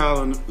 Josh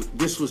Allen,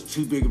 this was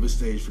too big of a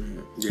stage for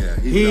him. Yeah,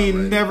 he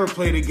never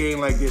played a game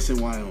like this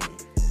in Wyoming.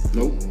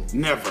 Nope.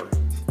 Never.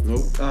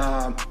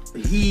 Nope.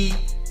 He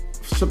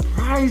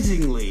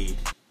surprisingly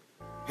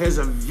has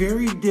a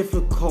very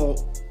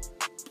difficult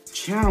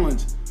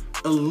challenge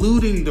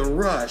eluding the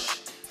rush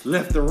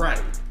left to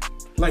right.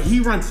 Like he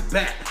runs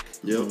back.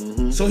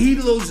 Yep. So he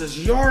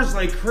loses yards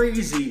like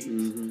crazy.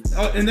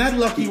 And that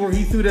lucky where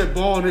he threw that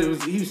ball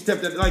and he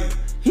stepped up, like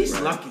he's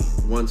lucky.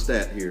 One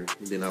stat here,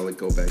 and then I'll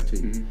go back to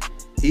you.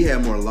 He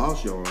had more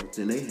lost yards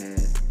than they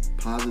had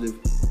positive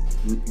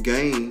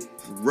gain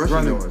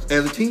rushing yards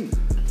as a team.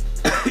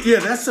 Yeah,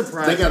 that's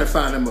surprising. They got to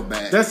find him a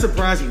bag. That's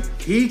surprising.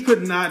 He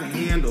could not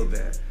handle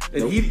that.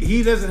 And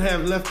he doesn't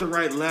have left to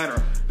right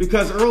ladder.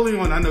 Because early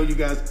on, I know you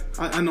guys,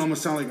 I know I'm going to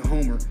sound like a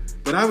homer,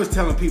 but I was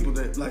telling people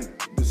that, like,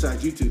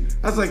 besides you two,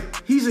 I was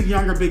like, he's a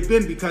younger Big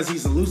Ben because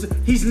he's a loser.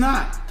 He's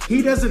not.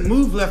 He doesn't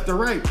move left to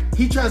right.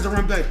 He tries to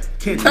run back.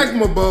 Can't Take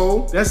him a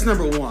bowl. That's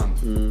number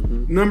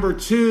one. Number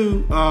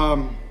two,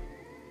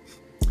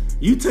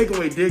 you take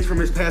away Diggs from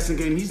his passing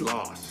game, he's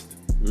lost.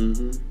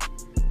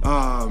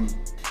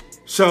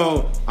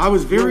 So I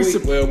was very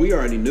surprised. Well, we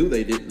already knew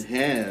they didn't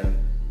have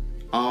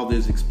all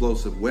these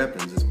explosive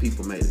weapons as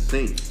people made it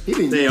seem.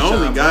 They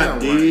only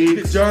got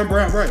Diggs. John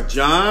Brown, right.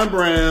 John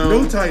Brown.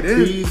 No tight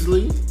end.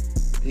 Beasley.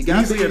 He got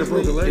Beasley had a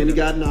broken leg. and he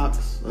got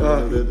Knox.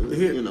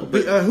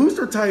 Who's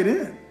their tight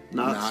end?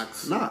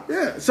 Knox.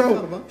 Yeah.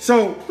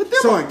 But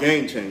they weren't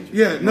game changers.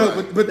 Yeah, no,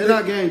 Right. but They're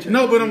not game changers.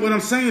 No, but what I'm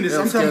saying is, They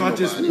I'm don't talking scare about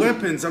just nobody.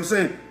 weapons. I'm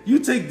saying you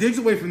take Diggs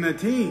away from that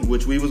team,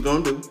 Which we was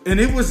gonna do. and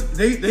it was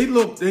they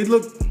look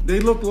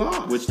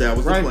lost. Which that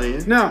was the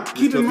plan. Now, We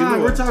keep in took it mind,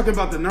 away. we're talking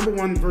about the number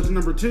one versus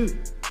number two.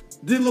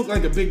 Did look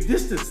like a big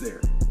distance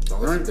there.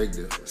 Oh, that's a big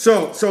difference.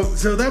 So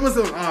that was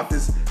on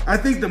offense. I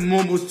think the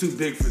moment was too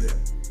big for them.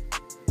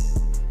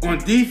 On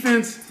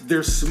defense,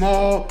 they're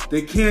small.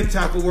 They can't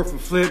tackle worth a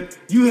flip.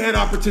 You had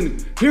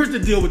opportunity. Here's the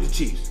deal with the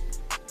Chiefs.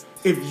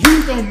 If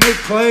you don't make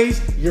plays,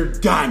 you're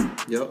done.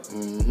 Yep.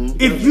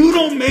 If you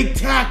don't make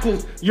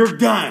tackles, you're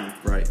done.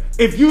 Right.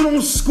 If you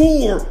don't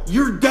score,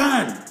 you're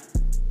done.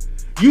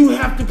 You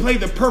have to play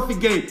the perfect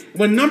game.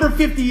 When number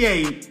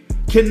 58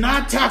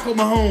 cannot tackle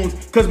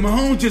Mahomes because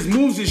Mahomes just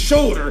moves his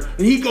shoulder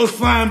and he goes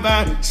flying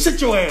by,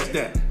 sit your ass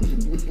down.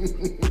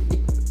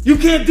 You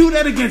can't do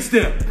that against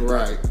them.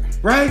 Right.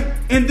 Right?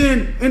 And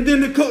then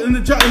the coach and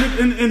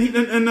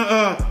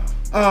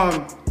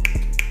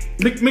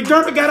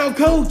McDermott got out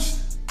coached.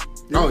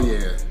 Oh,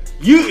 yeah.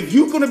 If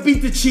you're gonna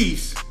beat the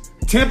Chiefs,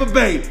 Tampa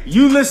Bay,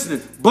 you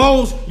listening.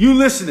 Bowles, you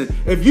listening.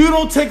 If you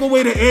don't take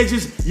away the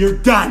edges, you're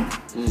done.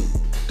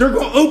 They're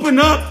gonna open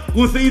up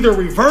with either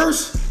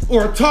reverse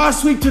or a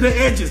toss sweep to the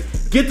edges.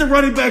 Get the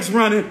running backs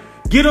running.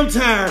 Get them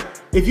tired.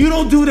 If you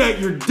don't do that,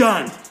 you're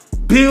done.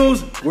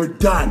 Bills, we're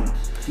done.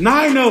 Now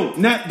I know.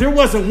 Now, there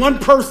wasn't one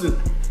person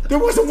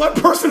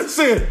that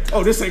said,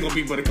 "Oh, this ain't gonna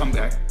be but a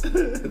comeback." And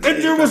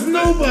there was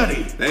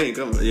nobody. They ain't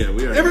coming. Yeah,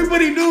 we are.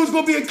 Everybody knew it was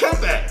gonna be a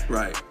comeback.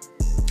 Right.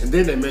 And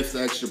then they missed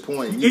the extra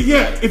point.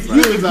 Yeah, if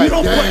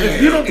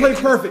you don't play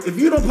perfect,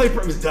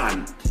 it's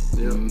done.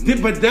 Yeah.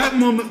 But that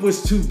moment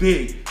was too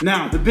big.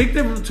 Now, the big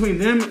difference between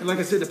them, like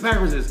I said, the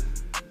Packers is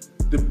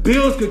the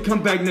Bills could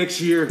come back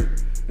next year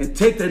and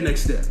take that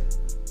next step.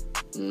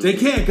 They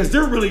can because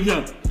they're really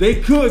young.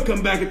 They could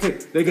come back and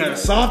take. They got a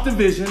soft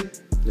division.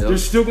 Yep. They're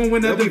still going to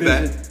win that They'll be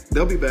division. back.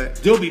 They'll be back.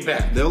 They'll be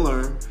back. They'll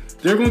learn.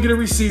 They're going to get a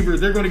receiver.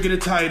 They're going to get a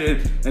tight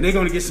end, and they're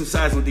going to get some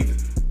size on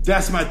defense.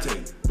 That's my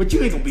take. But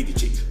you ain't going to beat the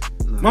Chiefs.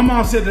 My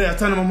mom said that. I was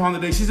telling my mom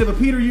today. She said, "But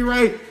Peter, you're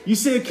right. You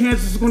said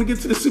Kansas was going to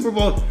get to the Super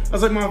Bowl." I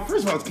was like, "Mom,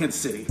 first of all, it's Kansas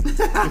City."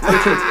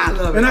 I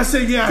love And I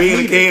said, "Yeah, I Being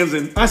hate a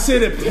Kansan. it." I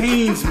said, "It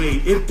pains me.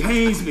 It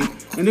pains me."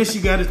 And then she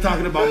got us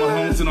talking about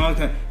Mahomes and all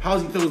that. How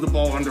he throws the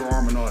ball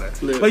underarm and all that.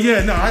 But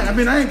yeah, no, I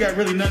mean, I ain't got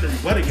really nothing to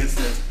rebut against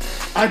them.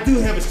 I do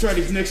have a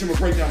strategy next year. I'm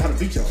gonna break down how to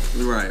beat y'all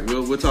Right.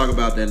 We'll talk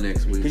about that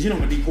next week. because you know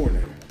I'm a D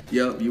coordinator.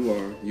 Yep, you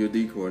are. You're a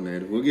D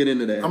coordinator. We'll get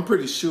into that. I'm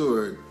pretty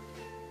sure,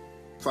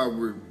 if I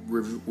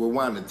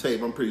rewind the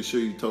tape, I'm pretty sure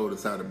you told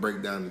us how to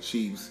break down the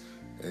Chiefs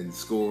and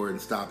score and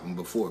stop them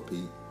before, Pete.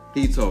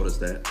 He told us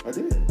that. I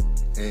did.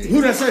 And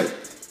Who that say?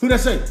 Who that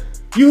say?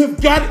 You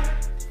have got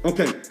it.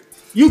 Okay.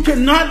 You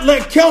cannot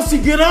let Kelsey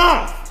get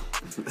off.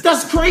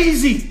 That's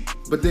crazy.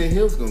 But then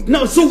Hill's gonna get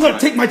No, so what?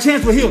 Take my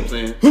chance with Hill.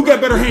 saying? Who got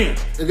better hands?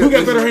 They Who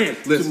got better hands?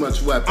 Too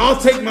much weapons. I'll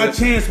take my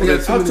chance with They it.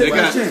 got too I'll many take my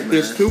weapons, chance. man.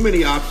 There's too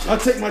many options. I'll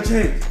take my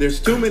chance. There's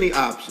too many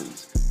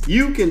options.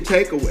 You can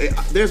take away.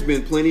 There's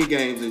been plenty of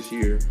games this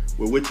year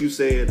where what you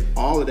said,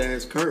 all of that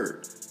has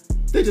occurred.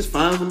 They just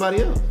find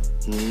somebody else.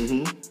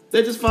 Mm-hmm.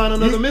 They just find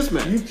another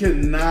mismatch. You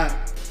cannot.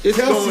 It's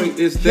going.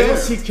 It's there.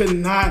 Kelsey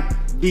cannot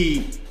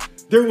be.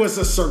 There was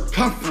a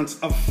circumference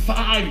of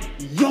 5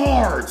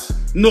 yards.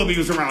 Nobody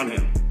was around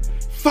him.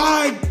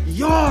 5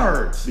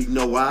 yards. You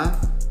know why?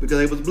 Because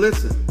they was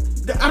blitzing.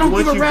 I don't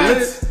Once give a you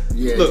rat's.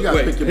 Yeah, Look, you gotta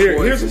wait, pick your here-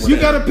 poison here's- with You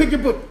that. got to pick your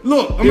book.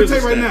 Look, I'm Here's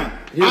gonna tell you the right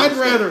stat. now.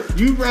 Here's the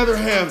You'd rather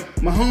have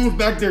Mahomes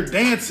back there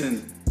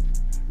dancing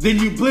than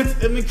you blitz.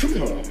 I mean,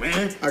 come on,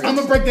 man. I got I'm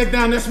gonna break that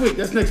down next week.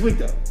 That's next week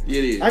though.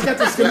 It is. I got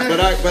the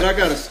schematic. but I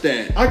got a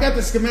stat. I got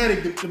the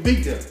schematic to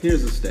beat them.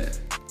 Here's a stat.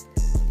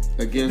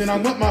 Against. Then I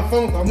want my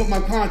phone. I want my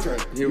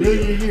contract. Here we $1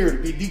 million go. a year to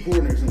be D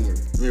coordinator somewhere.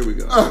 Here we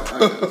go. I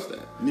got a stat.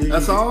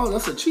 That's all.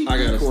 That's a cheat I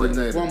gotta say.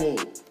 coordinator. Well, I'm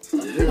old.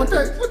 What difference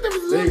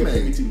does They that ain't gonna pay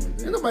me make? too much.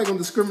 Ain't nobody gonna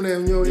discriminate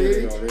on your Yeah,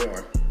 age. they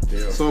are.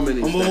 They are. So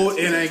many I'm stats. old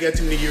and I ain't got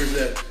too many years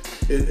left.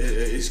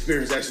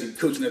 Experience actually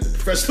coaching at the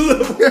professional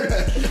level.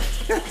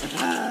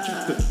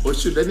 Well,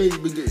 shoot, they need to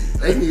be giving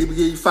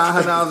you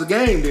 $500 a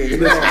game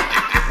then.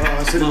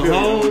 I should have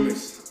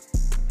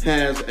Mahomes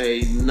has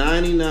a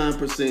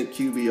 99%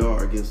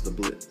 QBR against the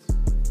blitz.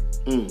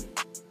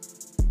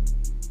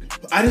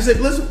 I didn't say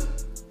blizzard.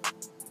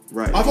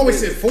 Right. I've always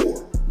said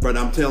 4. But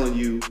I'm telling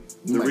you,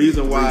 the Like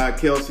reason three- why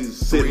Kelsey's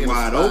three sitting in the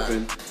wide spot.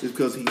 open is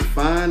because he's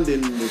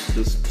finding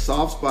the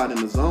soft spot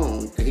in the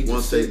zone And he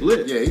once just they sit,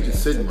 blitz. yeah, he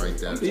just sitting right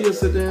there. He just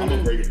sit there. I'm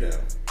gonna break it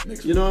down.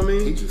 Next You know what I He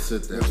mean? just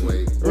sit there and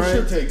wait. What's Right.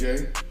 your take,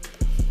 Jay?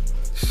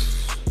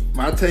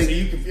 My See, take,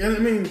 you can. I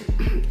mean,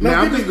 Man,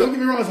 I'm don't just get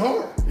me wrong. It's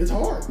hard. It's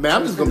hard. man,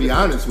 I'm just gonna be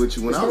honest with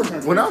you. When It's I was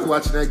hard. when I was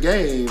watching that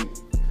game,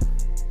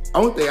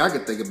 only thing I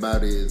could think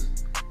about is,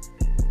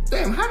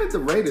 damn, how did the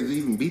Raiders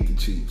even beat the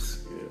Chiefs?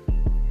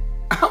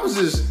 I was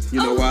just,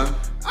 You know why?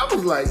 I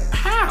was like,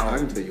 how? I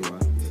can tell you why.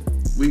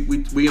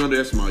 We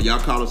underestimated. Y'all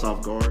caught us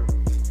off guard.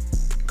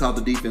 Caught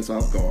the defense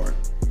off guard.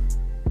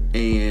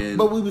 And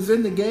But we was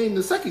in the game,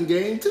 the second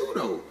game too,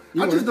 though.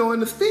 You I were. just don't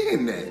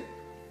understand that.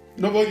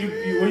 No, but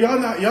well, y'all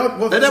not y'all.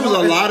 Well, There was a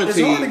lot of it's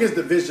teams- hard against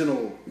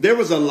divisional. there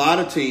was a lot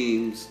of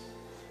teams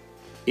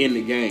in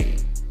the game,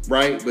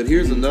 right? But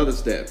here's another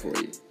stat for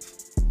you.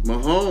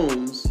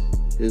 Mahomes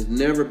has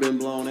never been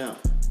blown out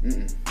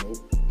Nope.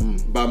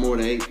 by more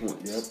than 8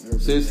 points Yep, never been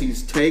since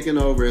he's taken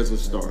over as a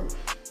starter.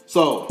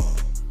 So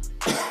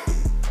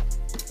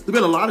there's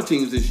been a lot of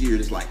teams this year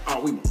that's like,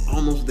 oh, we were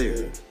almost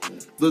there.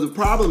 But the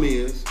problem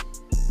is,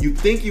 you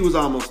think he was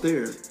almost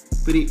there,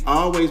 but he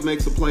always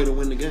makes a play to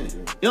win the game.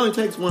 It only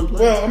takes one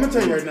play. Well, I'm gonna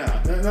tell you right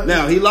now.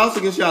 Now he lost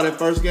against y'all that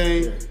first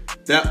game.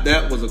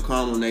 That was a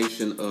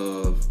culmination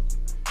of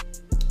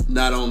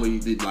not only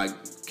did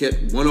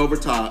kept one over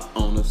top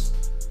on us.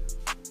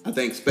 I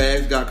think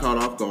Spags got caught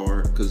off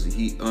guard because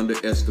he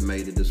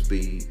underestimated the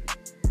speed,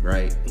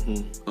 right?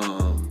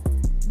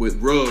 With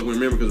Ruggs,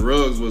 remember, because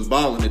Ruggs was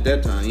balling at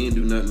that time. He didn't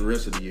do nothing the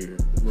rest of the year.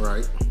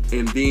 Right.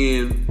 And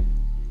then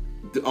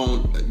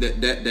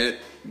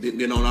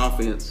then on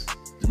offense,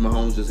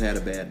 Mahomes just had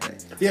a bad day.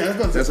 Yeah,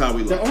 That's how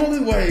we The look. only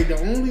way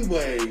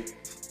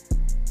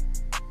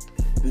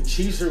the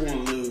Chiefs are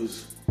going to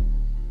lose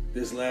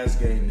this last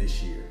game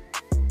this year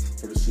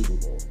for the Super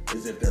Bowl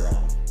is if they're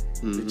off.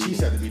 The Chiefs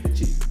have to beat the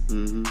Chiefs.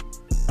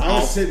 I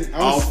was sitting.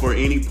 Off for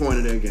any point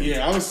of that game.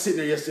 Yeah, I was sitting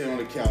there yesterday on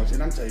the couch,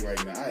 and I'm telling you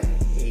right now, I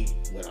hate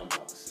what I'm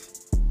about to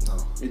say.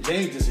 Oh. And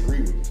James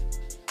disagreed with me.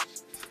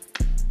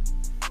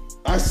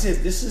 I said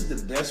this is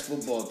the best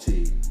football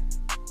team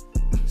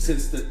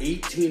since the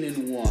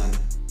 18-1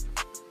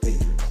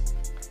 Patriots.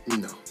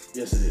 No.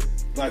 Yes, it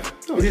is. Like,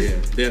 Oh, it yeah,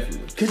 is.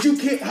 definitely. Because you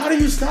can't. How do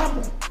you stop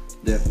them?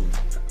 Definitely.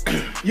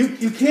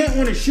 You can't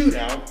win a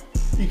shootout.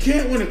 You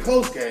can't win a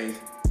close game.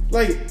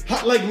 Like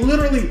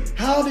literally,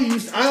 how do you?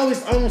 I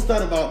almost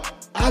thought about.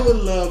 I would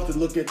love to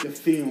look at the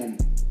film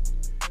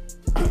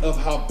of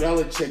how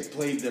Belichick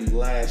played them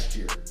last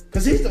year,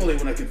 because he's the only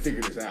one that can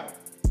figure this out.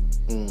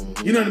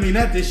 You know what I mean?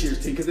 Not this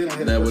year's team, because they don't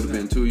have. That the would have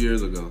been personnel. 2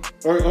 years ago.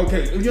 Or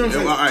okay, you know what I'm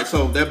saying? All right,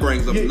 so that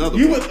brings up another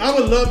point. I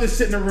would love to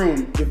sit in a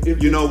room.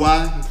 If You know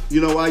why?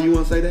 You know why you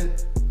want to say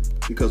that?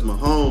 Because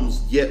Mahomes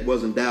yet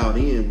wasn't dialed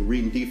in with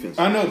reading defense.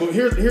 I know, but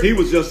here He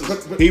was just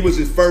he was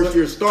his first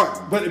year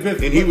starting,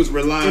 and he was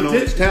relying on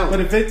his talent.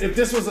 But if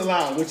this was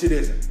allowed, which it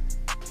isn't,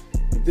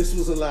 if this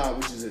was allowed,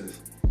 which it isn't,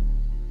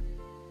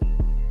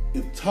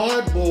 if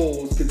Todd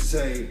Bowles could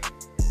say,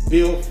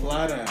 Bill,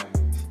 fly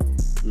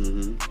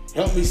down,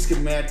 help me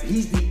schematic,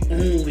 he's the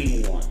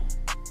only one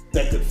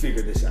that could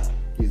figure this out.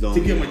 He's the to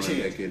only give him a one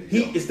chance. that could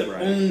He help. is the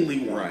Right. only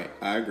one. Right,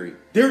 I agree.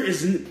 There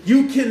is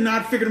you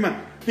cannot figure them out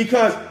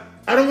because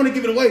I don't want to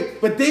give it away,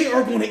 but they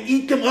are going to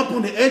eat them up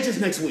on the edges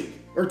next week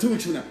or 2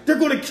 weeks from now. They're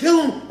going to kill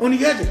them on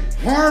the edges.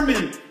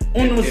 Harmon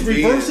on those And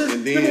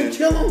reverses, they're going to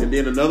kill them. And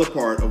then another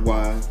part of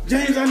why,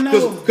 James, I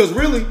know, because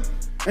really,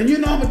 and you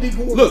know I'm a D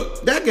coordinator.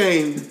 look, that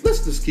game.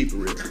 Let's just keep it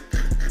real.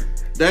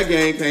 That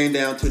game came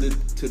down to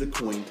the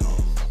coin toss.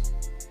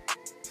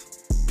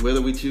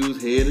 Whether we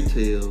choose head or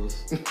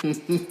tails, and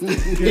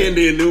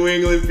then New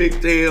England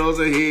picked tails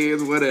or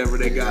heads, whatever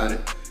they got it.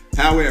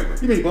 However,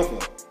 You mean Buffalo?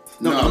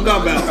 No, I'm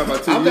talking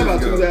about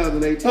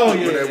 2018. Oh,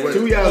 yeah.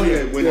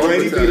 2008 when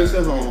Brady beat us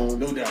at home.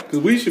 No doubt. Because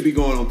we should be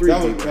going on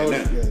 3-peat right now.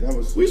 Yeah, that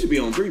was. We should be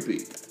on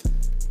 3-peat.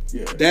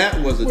 Yeah.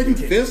 That was a Well, you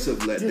defensive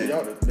can't- letdown.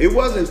 yeah, It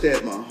wasn't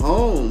that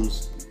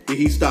Mahomes,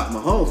 he stopped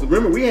Mahomes.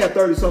 Remember, we had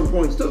 30-something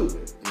points too.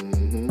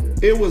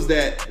 It was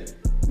that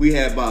we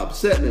had Bob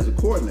Sutton as a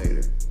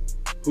coordinator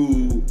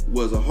who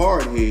was a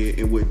hard head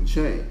and wouldn't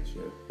change.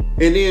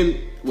 And then,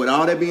 with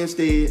all that being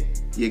said,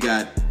 you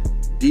got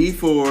D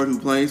Ford, who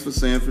plays for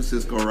San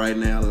Francisco right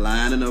now,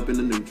 lining up in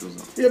the neutral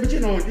zone. Yeah, but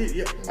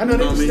I know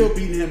they were still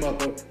beating him up.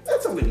 But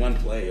that's only one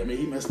play. I mean,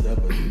 he messed up.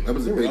 That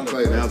was a big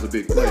play. That was a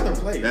big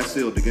play. That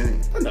sealed the game.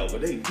 I know,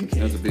 but you can't.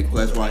 That's a big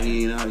play. That's why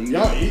he ain't out.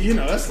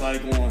 Y'all, that's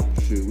like on.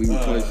 Shoot, we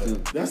replaced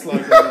him. That's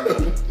like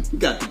We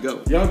got to go.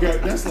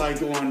 that's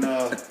like on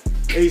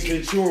Ace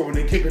Ventura when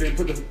they kick it and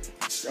put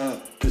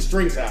the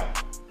strings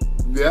out.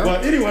 Yeah.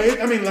 But anyway,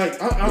 I mean, like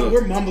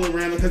we're mumbling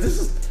around because this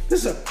is.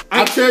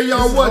 I tell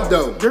y'all what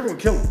though. They're gonna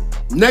kill him.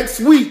 Next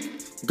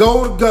week,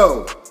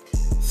 go.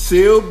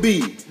 Seal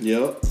B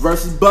Yep.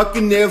 versus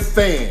Buccaneer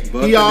fan. He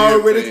Buccaneer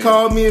already fan.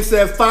 called me and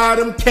said, fire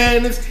them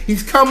cannons.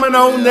 He's coming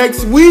on Yeah,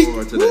 next I'm week. looking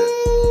forward to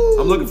that.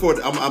 I'm looking forward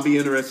to I'll be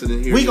interested in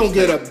hearing. We gonna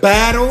get a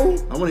battle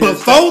I wanna hear his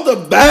before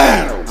the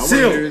battle. wanna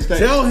hear his take.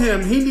 Tell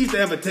him he needs to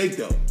have a take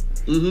though.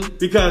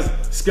 Because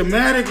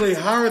schematically,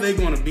 how are they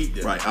going to beat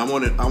them? Right. I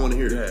want to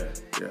hear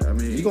it. Yeah. I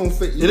mean, You gonna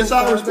fit? And it's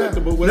all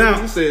respectable, whatever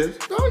Now- he says.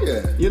 Oh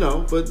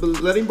yeah. But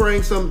let him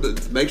bring something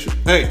to make sure.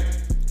 Hey,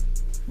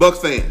 Bucks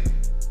fan,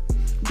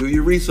 do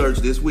your research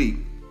this week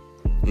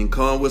and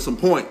come with some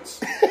points.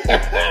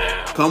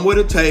 Come with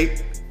a tape.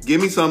 Give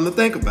me something to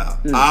think about.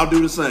 I'll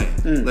do the same.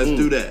 Let's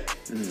do that.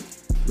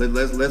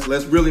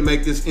 Let's really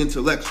make this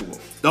intellectual.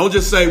 Don't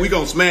just say we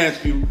gonna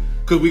smash you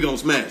because we gonna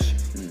smash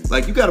you.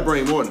 Like you got to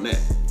bring more than that.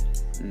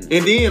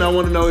 And then I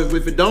want to know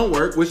if it don't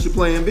work, what's your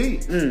plan B?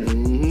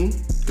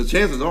 Because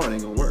chances are it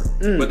ain't gonna work.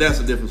 But that's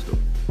a different story.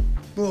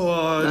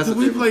 boy, That's do a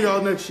we different- play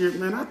y'all next year,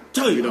 man? I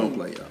tell you, We don't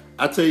play y'all.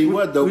 I tell you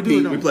what though, we do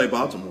Pete. it We play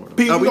Baltimore.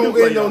 Pete, No, we do gonna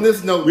play end on y'all.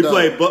 this note. We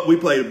though. we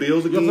play the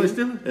Bills again play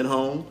Steelers? at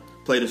home.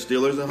 Play the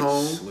Steelers at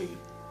home, Sweet.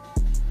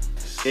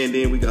 and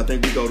then I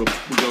think we go to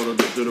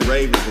the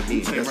Ravens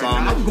again. Hey, That's right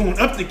all. now, I'm going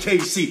up to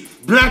KC,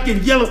 black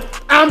and yellow.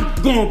 I'm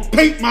going to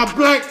paint my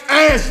black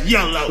ass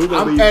yellow. Who's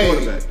gonna I'm be your A.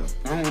 quarterback though?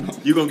 I don't know.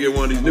 You gonna get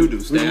one of these new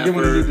dudes, We gonna get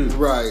one of these Stafford. dudes.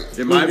 Right.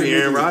 It might Who be get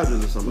Aaron new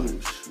Rodgers or somebody.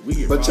 We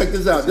get But check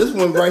this out. This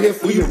one right here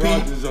for We you, get Pete.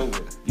 Rodgers over.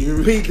 You hear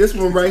me? Pete, this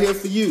one right here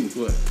for you.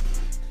 What?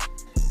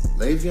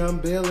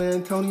 Le'Veon Bell and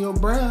Antonio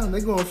Brown.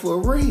 They going for a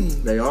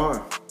ring. They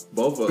are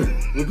both of them.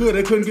 Well, good.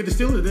 They couldn't get the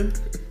Steelers then.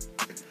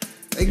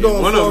 They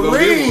going one of them for a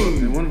gonna get ring.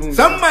 And one of them-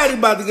 Somebody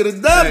about to get a Hey,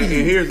 W. and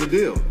here's the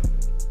deal: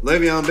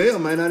 Le'Veon Bell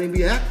might not even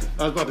be active.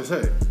 I was about to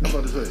say.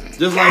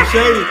 Just like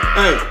Shady.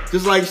 Hey,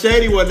 just like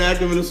Shady wasn't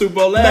active in the Super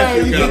Bowl last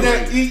Man, you year. get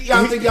that?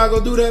 Y'all think y'all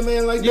gonna do that,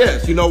 man? Like that?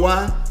 Yes, you know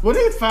why? Well,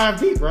 they're 5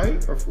 deep,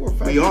 right? Or 4 or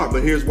 5. We are,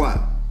 but here's why.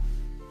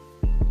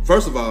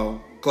 First of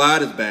all,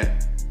 Clyde is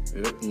back.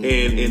 Yep.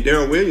 And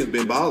Darrell Williams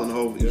been balling the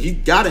whole. You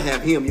got to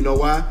have him. You know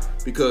why?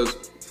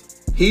 Because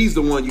he's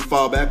the one you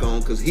fall back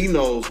on because he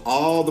knows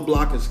all the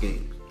blocking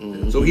schemes.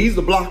 So he's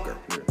the blocker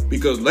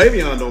because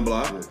Le'Veon don't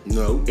block.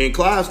 No. And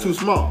Clyde's too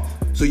small.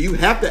 So you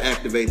have to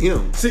activate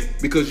him See-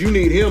 because you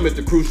need him at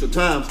the crucial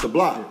times to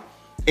block.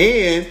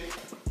 And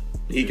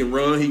he can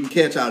run, he can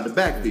catch out of the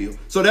backfield.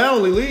 So that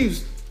only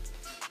leaves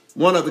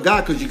one other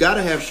guy because you got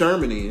to have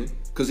Sherman in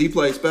because he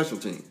plays special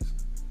teams,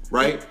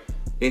 right?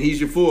 And he's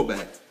your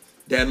fullback.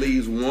 That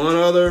leaves one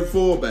other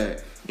fullback,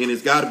 and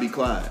it's got to be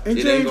Clyde. And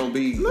It Jay, ain't gonna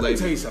be. Let me Le'Veon.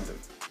 tell you something.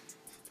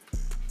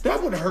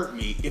 That would have hurt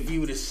me if you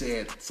would have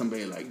said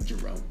somebody like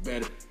Jerome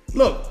Bettis.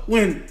 Look,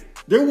 when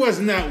there was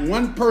not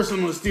one person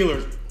on the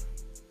Steelers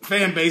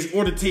fan base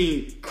or the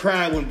team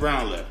cried when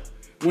Brown left.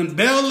 When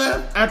Bell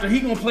left, after he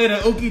gonna play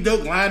that okey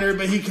doke line,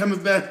 everybody he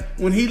coming back.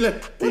 When he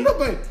left, well,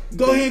 nobody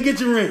go ahead and get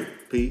your ring.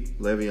 Pete,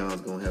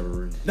 Le'Veon's gonna have a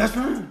ring. That's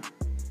fine.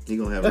 He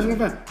gonna have That's a ring.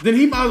 fine. Then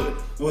he might.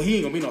 Well, he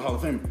ain't gonna be no Hall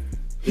of Famer.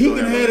 He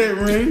gonna can have have a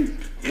that ring,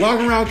 walk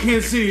around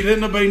Kansas City, let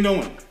nobody know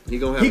him. He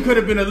gonna have He a could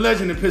have been a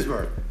legend in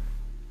Pittsburgh.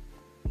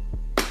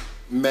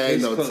 Man,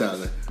 It's no close.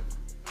 telling.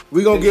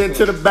 We gonna get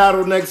into the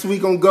battle next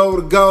week on Go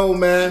to Go,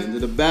 man. Into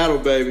the battle,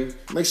 baby.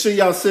 Make sure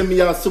y'all send me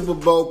y'all Super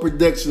Bowl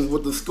predictions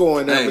with the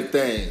score and Hey.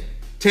 everything.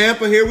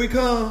 Tampa, here we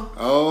come.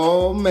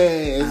 Oh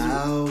man,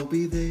 I'll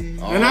be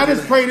there. And I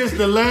just pray this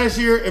the last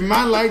year in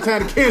my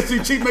lifetime the Kansas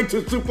City Chiefs make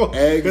to the Super Bowl.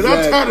 Because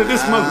I'm tired of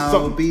this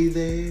I'll motherfucker. be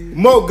there.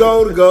 more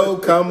Go to Go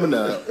coming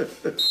up.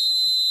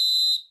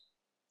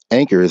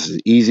 Anchor is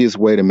the easiest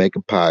way to make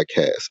a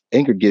podcast.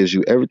 Anchor gives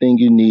you everything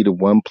you need in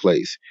one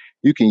place.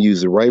 You can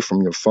use it right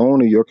from your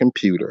phone or your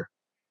computer.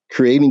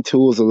 Creating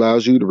tools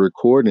allows you to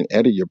record and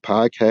edit your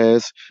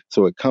podcast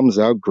so it comes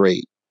out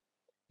great.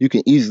 You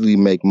can easily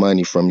make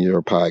money from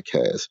your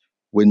podcast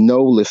with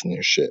no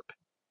listenership.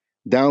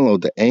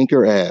 Download the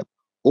Anchor app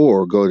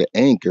or go to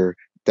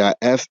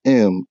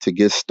anchor.fm to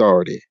get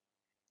started.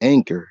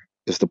 Anchor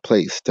is the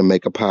place to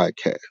make a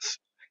podcast.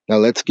 Now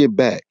let's get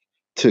back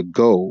to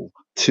Go.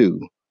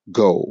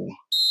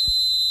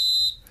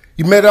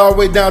 You made it all the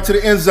way down to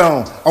the end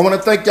zone. I want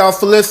to thank y'all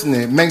for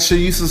listening. Make sure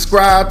you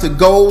subscribe to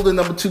Gold and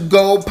Number 2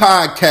 Gold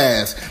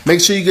Podcast.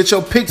 Make sure you get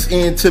your picks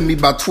in to me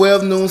by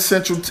 12 noon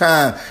Central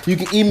Time. You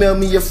can email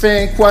me your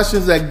fan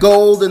questions at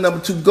gold and Number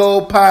 2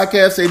 Gold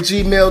Podcast at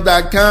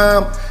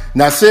gmail.com.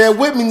 Now say it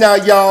with me now,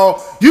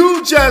 y'all.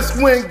 You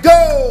just went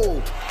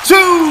gold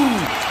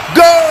to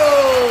gold.